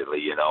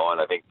immediately. And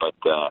I think, but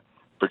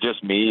for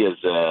just me, as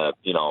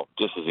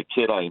just as a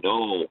kid, I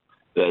know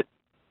that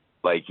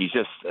Like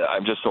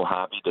I'm just so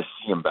happy to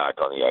see him back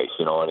on the ice.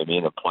 You know what I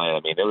mean? And playing. I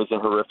mean, it was a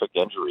horrific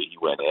injury he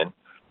went in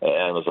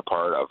and was a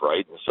part of,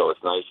 right? And so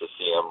it's nice to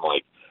see him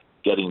like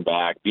getting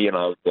back, being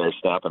out there,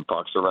 snapping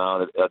pucks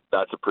around.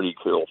 That's a pretty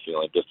cool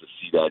feeling just to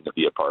see that and to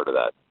be a part of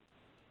that.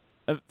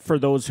 For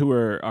those who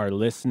are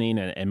listening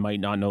and might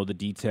not know the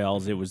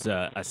details, it was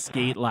a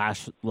skate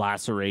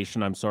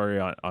laceration,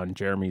 on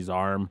Jeremy's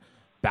arm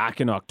back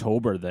in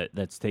October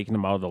that's taken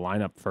him out of the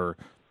lineup for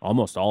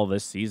almost all of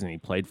this season. He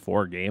played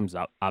 4 games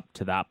up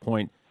to that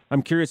point.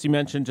 I'm curious, you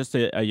mentioned just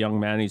a young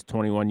man, he's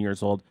 21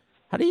 years old.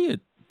 How do you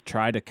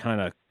try to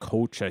kind of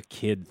coach a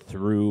kid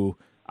through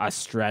a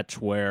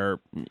stretch where,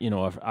 you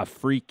know, a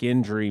freak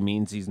injury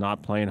means he's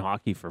not playing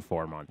hockey for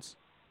 4 months?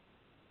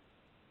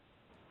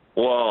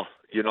 Well,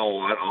 you know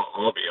what?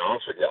 I'll be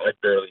honest with you. I've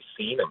barely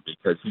seen him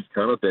because he's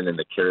kind of been in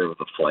the care of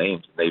the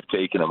Flames. They've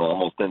taken him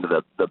almost into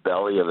the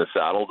belly of the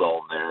Saddle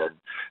Dome there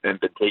and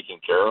been taking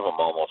care of him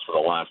almost for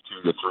the last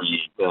 2 to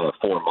 3,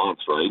 4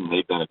 months, right? And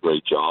they've done a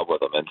great job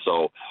with him. And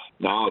so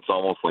now it's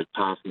almost like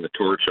passing the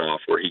torch off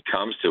where he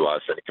comes to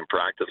us and he can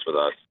practice with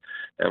us.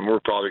 And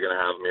we're probably going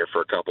to have him here for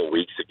a couple of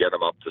weeks to get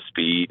him up to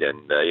speed.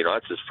 And, you know,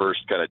 that's his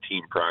first kind of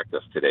team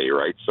practice today,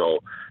 right? So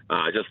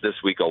just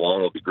this week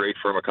alone will be great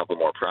for him, a couple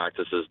more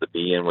practices to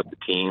be in with the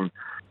team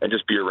and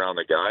just be around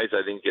the guys.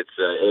 I think it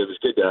was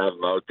good to have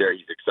him out there.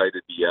 He's excited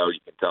to be out. You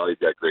can tell he's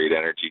got great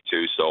energy,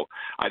 too. So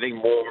I think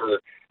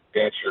more,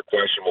 to answer your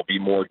question, will be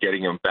more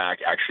getting him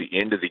back actually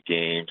into the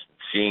games,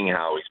 seeing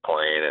how he's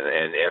playing,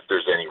 and if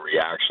there's any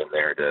reaction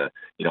there to,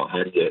 you know,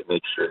 how do you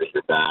make sure that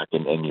you're back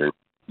and you're,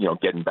 you know,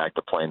 getting back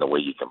to playing the way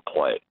you can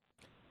play.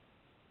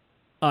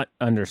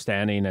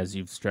 Understanding, as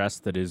you've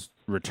stressed, that his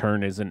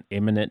return isn't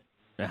imminent,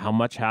 how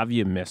much have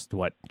you missed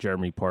what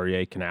Jeremy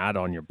Poirier can add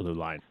on your blue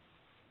line?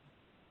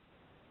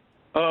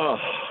 Oh,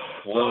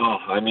 well,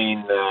 I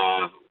mean,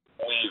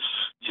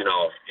 you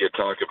know, you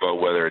talk about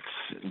whether it's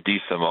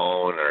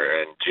DeSimone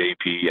and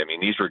JP. I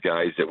mean, these were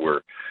guys that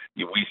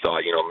we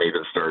thought, you know, maybe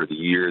at the start of the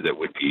year that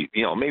would be,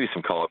 you know, maybe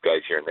some call-up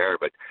guys here and there,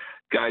 but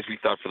guys we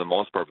thought for the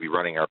most part would be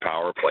running our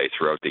power play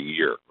throughout the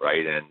year,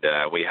 right? And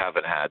we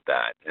haven't had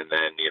that. And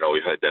then, you know,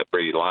 we've had that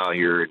Brady Lyle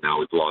here, and now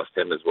we've lost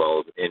him as well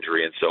as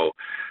injury. And so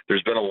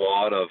there's been a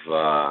lot of,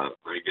 I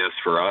guess,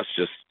 for us,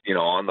 just, you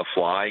know, on the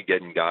fly,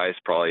 getting guys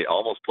probably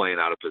almost playing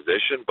out of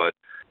position, but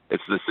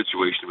it's the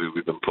situation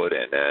we've been put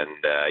in, and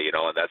you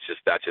know, and that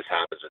just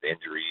happens with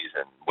injuries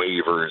and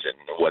waivers and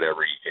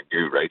whatever you can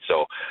do, right?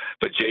 So,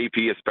 but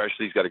JP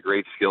especially, he's got a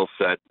great skill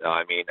set.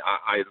 I mean,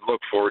 I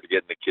look forward to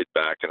getting the kid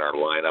back in our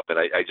lineup, and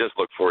I just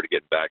look forward to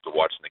getting back to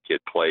watching the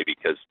kid play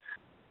because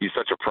he's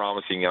such a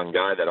promising young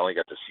guy that I only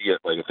got to see it,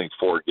 like I think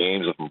 4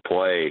 games of him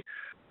play.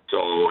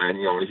 So, and,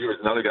 you know, he was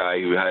another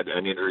guy who had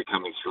an injury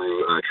coming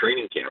through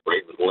training camp, right?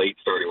 It was late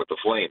starting with the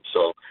Flames.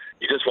 So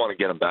you just want to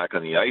get him back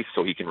on the ice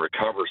so he can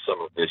recover some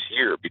of this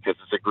year because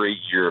it's a great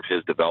year of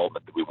his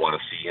development that we want to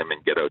see him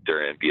and get out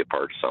there and be a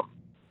part of something.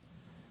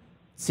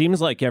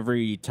 Seems like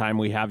every time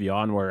we have you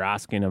on, we're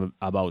asking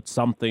about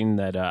something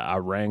that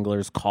a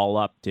Wranglers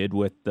call-up did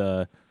with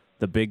the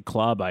big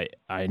club. I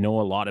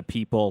know a lot of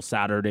people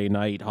Saturday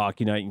night,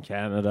 hockey night in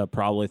Canada,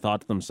 probably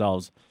thought to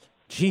themselves,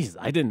 geez,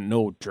 I didn't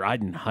know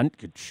Dryden Hunt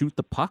could shoot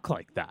the puck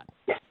like that.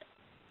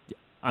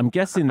 I'm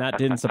guessing that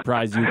didn't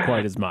surprise you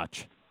quite as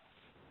much.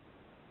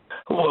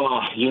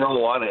 Well, you know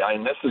what?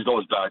 And this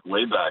goes back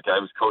way back. I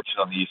was coaching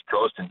on the East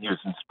Coast, and he was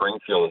in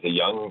Springfield as a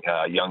young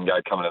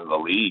guy coming into the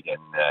league,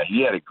 and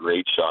he had a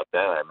great shot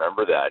then. I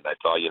remember that, and I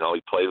thought, you know, he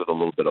played with a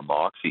little bit of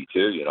moxie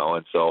too, you know,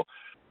 and so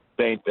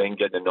same thing,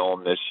 getting to know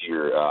him this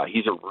year.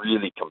 He's a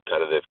really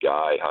competitive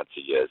guy,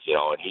 Huntsy is, you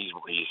know, and he's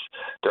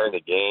during the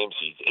games,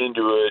 he's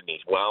into it and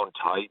he's wound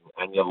tight,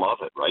 and you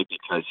love it, right?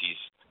 Because he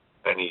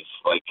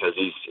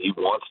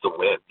wants to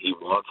win. He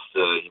wants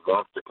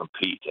to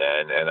compete,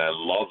 and I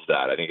love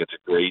that. I think it's a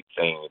great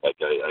thing.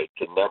 Like I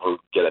can never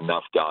get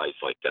enough guys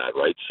like that,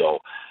 right? So,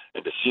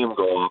 and to see him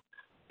go up.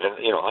 And,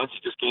 you know,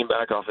 Huntsy just came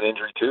back off an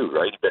injury too,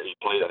 right? He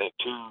played, I think,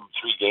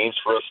 2-3 games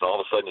for us, and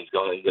all of a sudden he's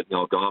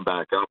gone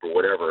back up or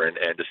whatever, and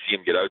to see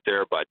him get out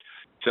there, but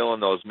filling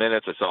those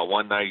minutes. I saw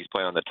one night he's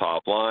playing on the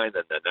top line,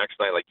 and the next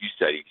night, like you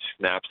said, he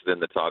snaps it in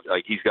the top.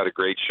 Like, he's got a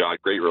great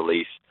shot, great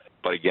release.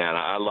 But again,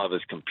 I love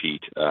his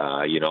compete.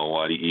 You know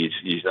what?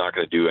 He's not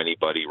going to do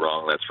anybody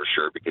wrong, that's for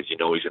sure, because you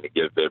know he's going to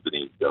give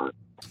everything he's done.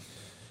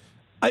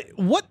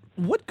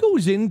 What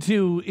goes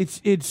into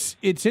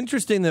it's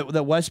interesting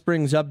that Wes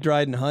brings up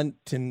Dryden Hunt,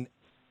 and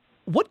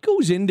what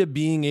goes into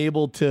being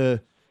able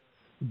to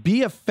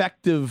be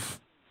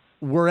effective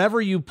wherever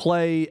you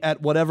play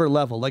at whatever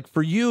level? Like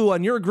for you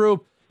on your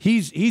group,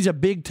 he's a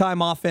big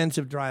time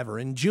offensive driver.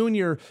 In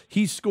junior,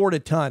 he's scored a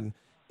ton.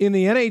 In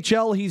the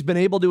NHL, he's been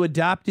able to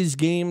adapt his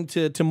game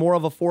to more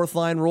of a fourth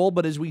line role,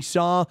 but as we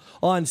saw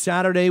on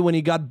Saturday when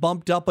he got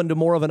bumped up into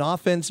more of an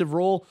offensive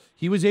role,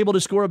 he was able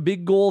to score a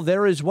big goal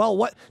there as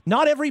well.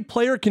 Not every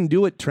player can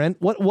do it, Trent.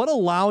 What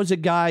allows a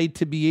guy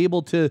to be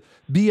able to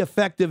be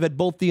effective at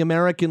both the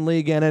American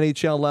League and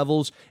NHL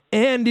levels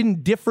and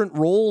in different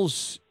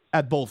roles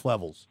at both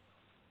levels?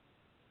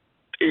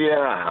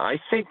 Yeah, I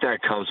think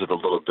that comes with a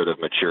little bit of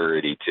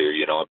maturity too.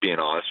 Being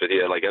honest with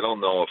you, like I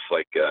don't know if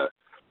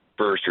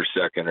first or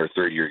second or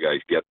third year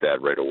guys get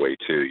that right away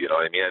too. You know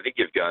what I mean? I think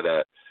you've got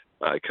to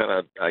kind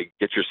of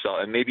get yourself,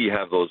 and maybe you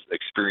have those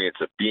experience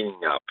of being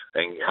up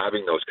and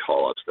having those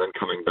call-ups, then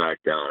coming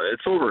back down.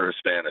 It's over a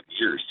span of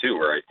years too,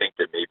 where I think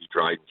that maybe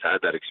Dryden's had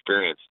that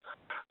experience,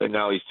 and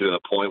now he's to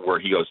the point where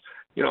he goes,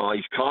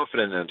 he's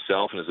confident in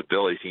himself and his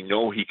abilities. He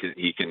knows he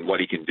can what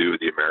he can do at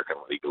the American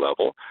League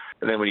level.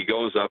 And then when he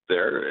goes up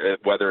there,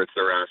 whether it's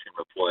they're asking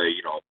him to play,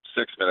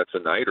 6 minutes a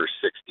night or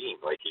 16,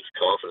 like he's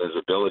confident in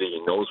his ability.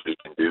 He knows what he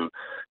can do.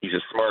 He's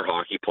a smart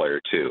hockey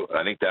player too.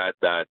 I think that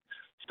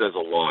says a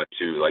lot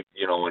too. Like,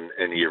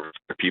 and you hear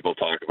people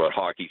talk about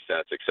hockey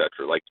sets,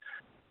 etc. Like,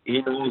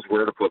 he knows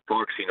where to put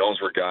pucks. He knows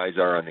where guys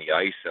are on the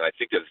ice, and I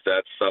think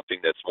that's something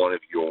that's one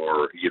of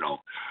your,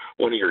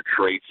 one of your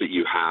traits that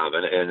you have,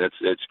 and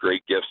it's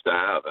great gifts to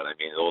have. And I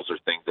mean, those are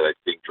things that I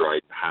think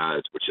Dryden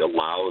has, which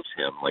allows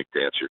him, like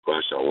to answer your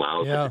question,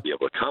 allows him to be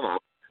able to come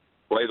up,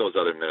 play those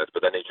other minutes,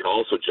 but then he can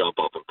also jump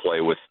up and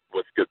play with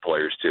good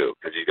players too,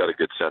 because he's got a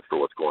good sense for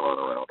what's going on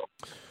around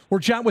him.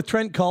 We're chatting with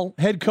Trent Cull,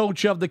 head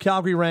coach of the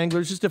Calgary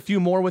Wranglers. Just a few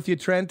more with you,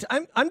 Trent.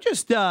 I'm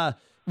just.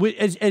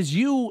 As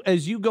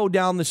you go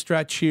down the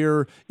stretch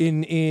here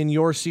in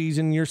your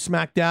season, you're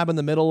smack dab in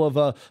the middle of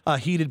a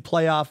heated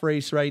playoff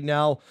race right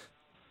now.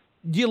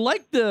 Do you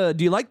like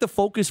the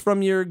focus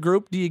from your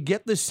group? Do you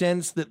get the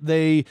sense that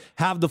they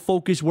have the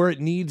focus where it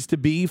needs to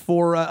be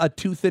for a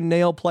tooth and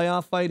nail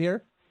playoff fight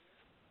here?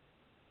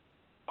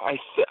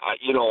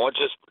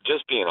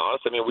 Just being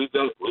honest. I mean, we've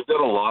got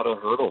a lot of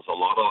hurdles, a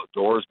lot of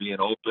doors being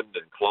opened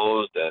and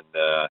closed, and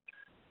I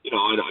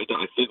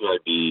figure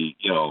I'd be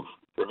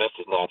remiss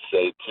is not to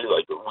say too,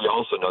 like we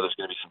also know there's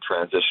going to be some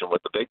transition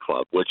with the big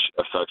club, which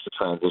affects the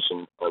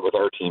transition with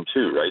our team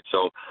too, right?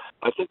 So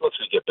I think once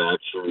we get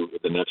back through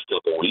the next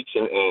couple of weeks,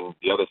 and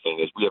the other thing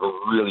is we have a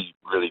really,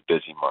 really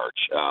busy March,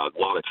 a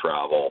lot of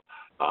travel.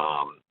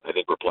 I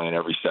think we're playing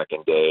every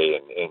second day,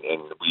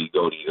 and we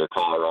go to either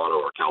Colorado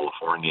or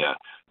California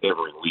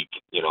every week,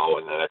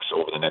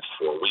 over the next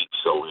 4 weeks.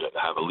 So we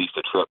have at least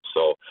a trip.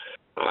 So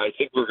I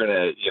think we're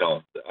gonna,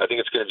 I think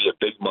it's going to be a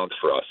big month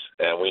for us,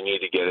 and we need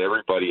to get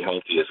everybody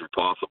healthy as we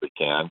possibly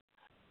can,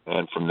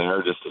 and from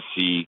there just to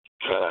see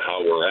kind of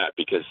how we're at,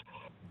 because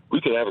we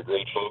could have a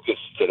great focus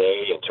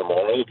today and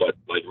tomorrow, but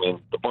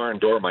the barn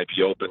door might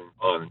be open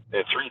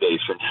in 3 days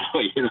from now.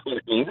 You know what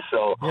I mean?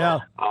 So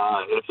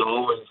it's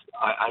always.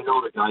 I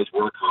know the guys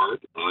work hard.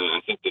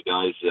 I think the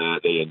guys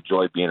they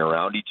enjoy being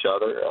around each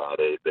other.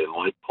 They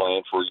like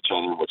playing for each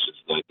other, which is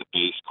like the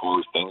base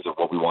core things of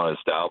what we want to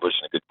establish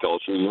in a good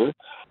culture here.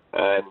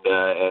 And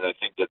I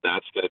think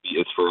that's going to be.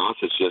 It's for us.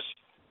 It's just,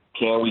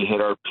 can we hit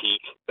our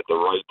peak at the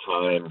right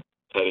time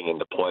heading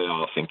into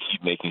playoffs and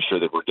keep making sure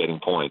that we're getting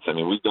points? I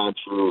mean, we've gone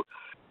through.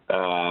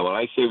 When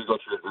I say we go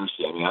through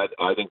adversity, I mean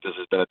I think this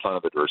has been a ton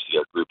of adversity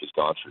our group has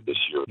gone through this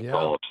year, with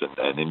call-ups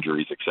and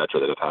injuries, etc.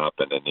 that have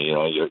happened. And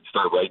you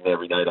start writing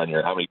every night on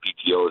how many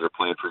PTOs are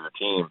playing for your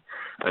team.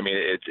 I mean,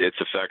 it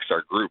affects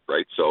our group,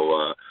 right?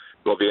 So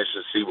we'll be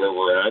interested to see where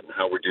we're at and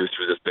how we do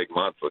through this big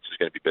month, which is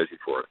going to be busy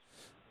for us.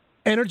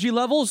 Energy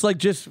levels, like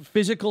just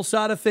physical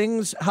side of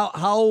things,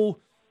 how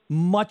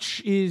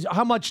much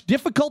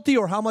difficulty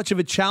or how much of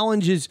a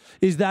challenge is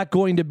that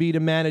going to be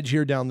to manage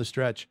here down the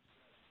stretch?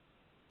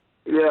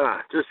 Yeah,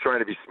 just trying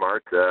to be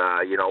smart. We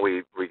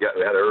had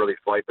an early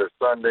flight this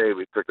Sunday.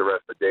 We took the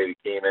rest of the day. We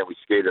came in. We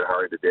skated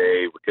hard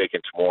today. We're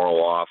taking tomorrow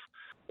off.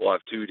 We'll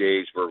have 2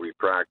 days where we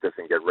practice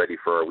and get ready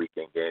for our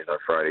weekend games on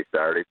Friday,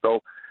 Saturday.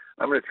 So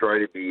I'm going to try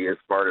to be as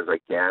smart as I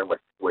can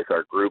with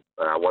our group,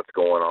 what's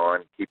going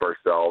on, keep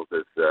ourselves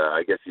as,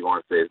 I guess you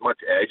want to say, as much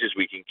edge as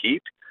we can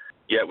keep,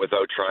 yet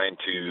without trying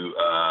to,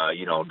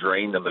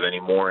 drain them of any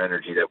more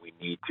energy that we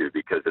need to,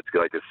 because it's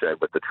like I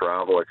said, with the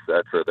travel, et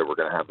cetera, that we're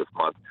going to have this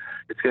month,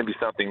 it's going to be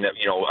something that,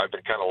 I've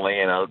been kind of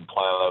laying out and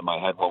planning out in my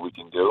head what we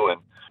can do,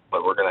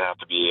 but we're going to have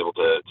to be able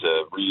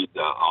to read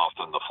off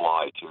on the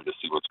fly, too, to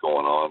see what's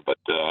going on. But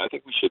I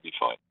think we should be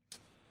fine.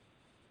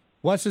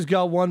 Wes has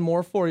got one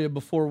more for you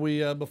before we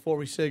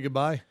say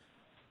goodbye.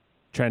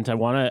 Trent, I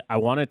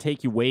want to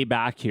take you way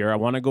back here. I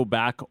want to go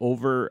back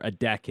over a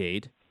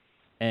decade.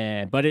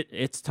 But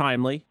it's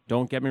timely.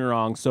 Don't get me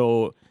wrong.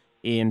 So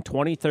in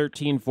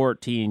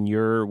 2013-14,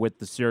 you're with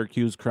the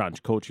Syracuse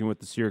Crunch, coaching with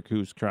the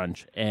Syracuse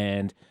Crunch,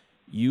 and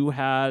you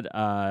had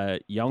a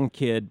young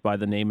kid by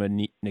the name of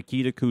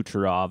Nikita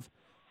Kucherov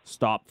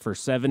stop for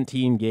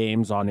 17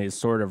 games on his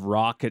sort of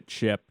rocket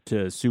ship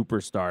to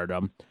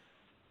superstardom.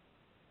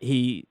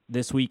 He,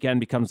 this weekend,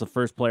 becomes the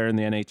first player in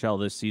the NHL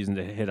this season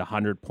to hit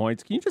 100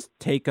 points. Can you just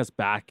take us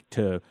back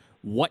to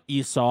what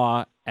you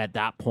saw at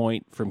that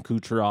point from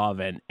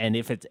Kucherov, and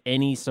if it's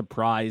any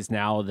surprise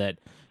now that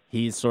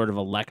he's sort of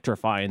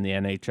electrifying the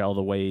NHL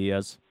the way he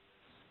is?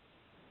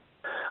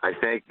 I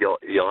think you'll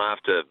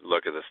have to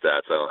look at the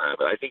stats. I don't have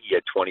it. I think he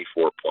had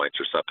 24 points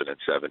or something in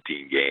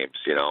 17 games,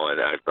 and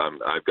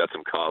I've got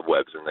some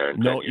cobwebs in there.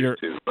 No,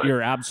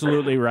 you're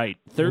absolutely right.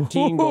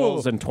 13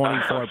 goals and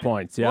 24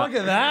 points. Yeah, look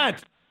at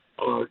that.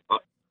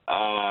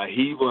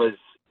 He was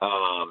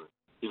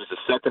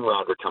second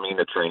rounder coming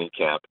into training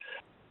camp.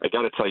 I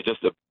got to tell you,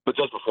 but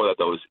just before that,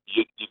 though,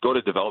 you go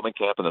to development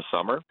camp in the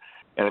summer,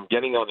 and I'm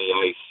getting on the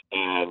ice,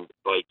 and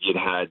like you'd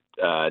had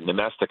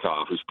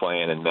Nemestikov, who's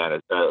playing in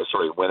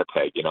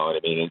Winnipeg, you know what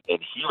I mean? And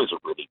he was a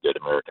really good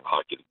American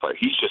hockey player.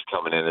 He's just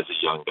coming in as a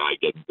young guy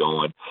getting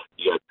going.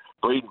 You got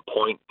Braden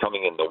Point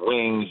coming in the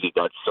wings. You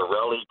got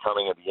Cirelli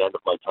coming at the end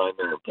of my time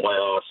there in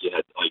playoffs. You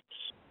had like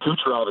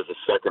Kucherov as a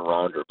second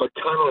rounder, but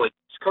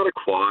it's kind of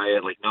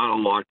quiet, like not a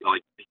lot.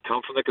 Like they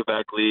come from the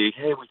Quebec League.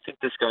 Hey, we think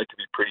this guy could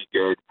be pretty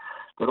good.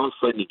 But all of a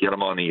sudden you get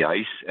him on the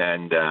ice,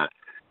 and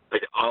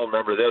like I'll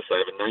remember this.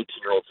 I have a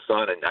 19-year-old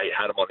son, and I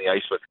had him on the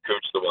ice with the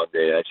coach the one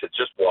day. I said,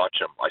 just watch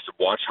him. I said,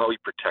 watch how he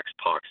protects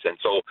pucks. And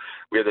so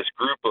we had this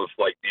group of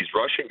like these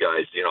Russian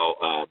guys. You know,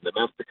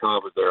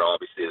 Nemestikov was there.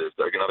 Obviously, there's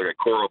like another guy,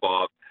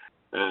 Korobov,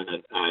 and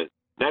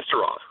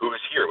Nesterov, who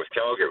was here with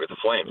Calgary with the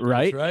Flames.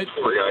 Right. Right.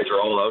 Four guys are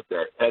all out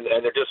there, and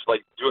they're just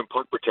like doing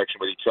puck protection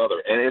with each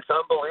other, and it's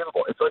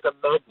unbelievable. It's like a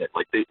magnet.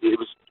 Like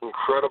it was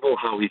incredible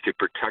how he could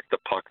protect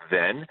the puck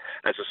then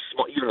as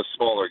even a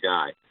smaller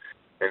guy.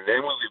 And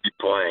then when we'd be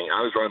playing, I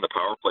was running the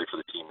power play for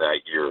the team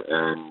that year,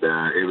 and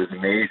it was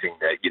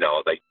amazing that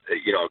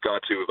I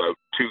got to about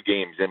 2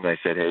 games in, and I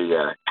said, hey.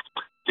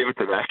 Give it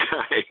to that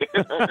guy.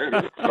 It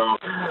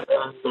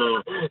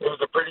was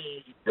a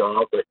pretty easy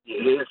job, but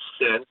in his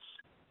sense,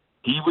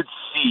 he would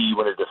see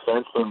when a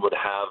defenseman would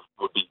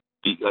be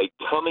like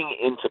coming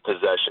into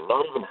possession,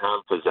 not even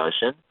have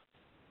possession,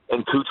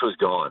 and Cooch was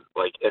gone.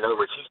 Like, in other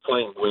words, he's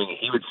playing wing.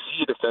 He would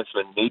see a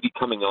defenseman maybe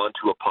coming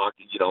onto a puck,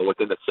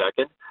 within a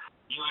second.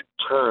 He would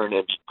turn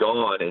and be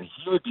gone, and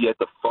he would be at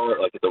the far,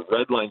 like at the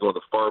red line going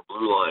to the far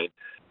blue line,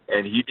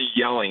 and he'd be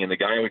yelling, and the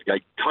guy would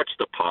touch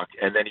the puck,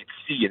 and then he'd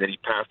see, and then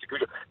he'd pass to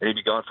Cooch, and he'd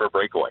be gone for a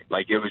breakaway.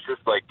 Like, it was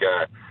just like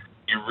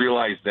you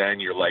realize then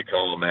you're like,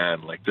 oh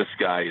man, like this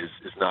guy is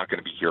not going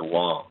to be here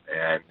long,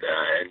 and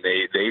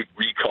they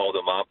recalled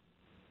him up.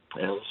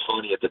 And it was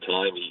funny at the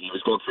time. He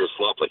was going through a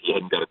slump, like he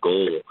hadn't got a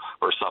goal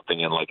or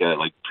something in like 2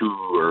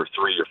 or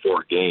 3 or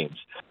 4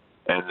 games.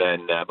 And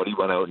then, but he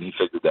went out and he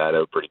figured that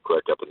out pretty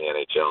quick up in the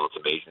NHL. It's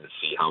amazing to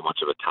see how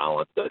much of a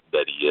talent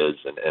that he is,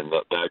 and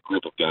that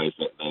group of guys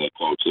that I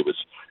coach. It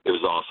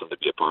was awesome to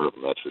be a part of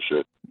them. That's for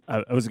sure.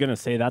 I was going to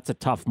say that's a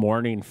tough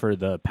morning for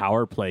the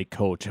power play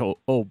coach.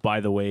 Oh, by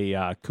the way,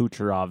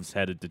 Kucherov's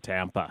headed to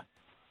Tampa.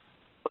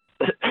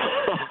 We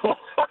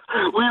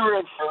were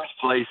in first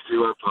place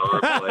through our power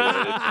play.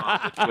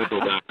 After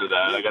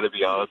that, I got to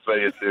be honest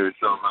with you too.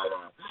 So,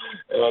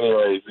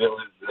 anyways, it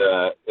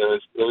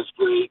was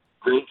great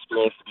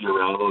experience to be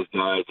around those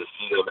guys, to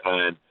see them,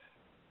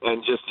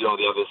 and just the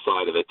other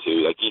side of it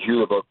too. Like you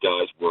hear about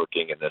guys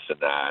working and this and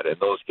that, and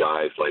those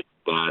guys like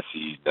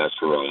Bassey,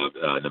 Nesterov,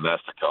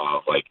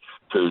 Nemestikov, like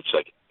Cooch,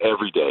 like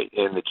every day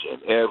in the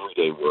gym, every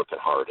day working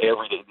hard,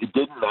 every day. It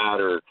didn't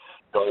matter.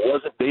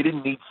 They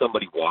didn't need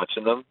somebody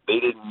watching them. They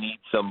didn't need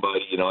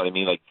somebody, you know what I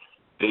mean? Like,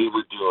 they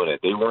were doing it.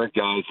 They weren't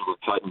guys who were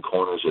cutting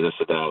corners or this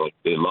or that. Like,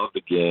 they loved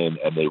the game,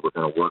 and they were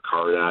going to work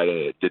hard at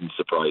it. It didn't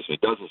surprise me.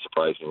 It doesn't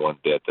surprise me one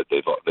bit that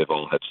they've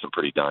all had some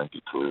pretty darn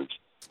good careers.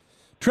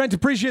 Trent,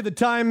 appreciate the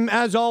time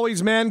as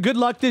always, man. Good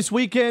luck this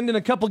weekend in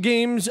a couple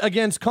games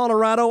against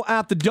Colorado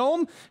at the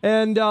Dome,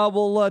 and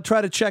we'll try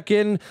to check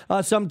in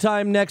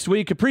sometime next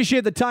week.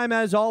 Appreciate the time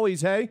as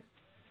always, hey?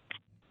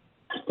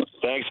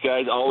 Thanks,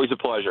 guys. Always a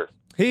pleasure.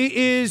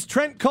 He is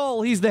Trent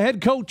Cull. He's the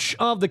head coach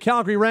of the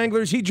Calgary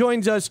Wranglers. He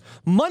joins us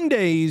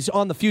Mondays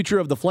on the Future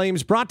of the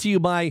Flames, brought to you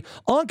by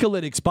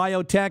Oncolytics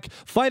Biotech,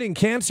 fighting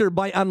cancer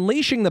by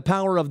unleashing the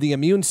power of the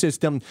immune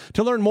system.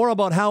 To learn more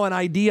about how an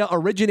idea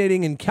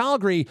originating in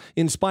Calgary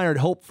inspired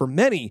hope for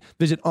many,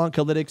 visit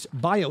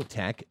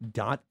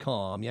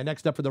oncolyticsbiotech.com. Yeah,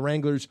 next up for the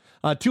Wranglers,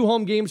 2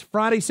 home games,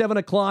 Friday 7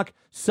 o'clock,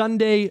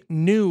 Sunday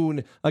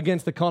noon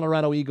against the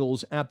Colorado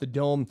Eagles at the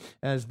Dome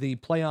as the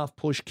playoff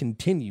push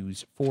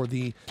continues for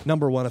the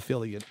number 1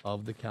 affiliate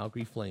of the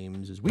Calgary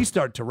Flames. As we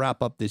start to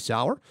wrap up this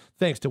hour,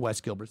 thanks to Wes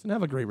Gilbertson.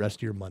 Have a great rest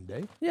of your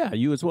Monday. Yeah,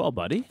 you as well,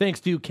 buddy. Thanks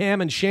to Cam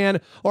and Shan,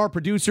 our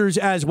producers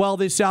as well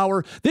this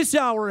hour. This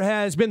hour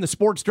has been the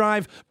Sports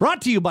Drive,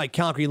 brought to you by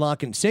Calgary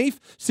Lock and Safe.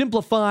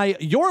 Simplify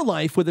your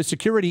life with a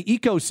security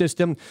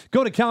ecosystem.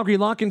 Go to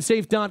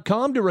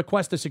CalgaryLockandSafe.com to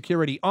request a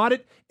security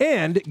audit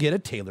and get a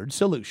tailored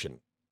solution.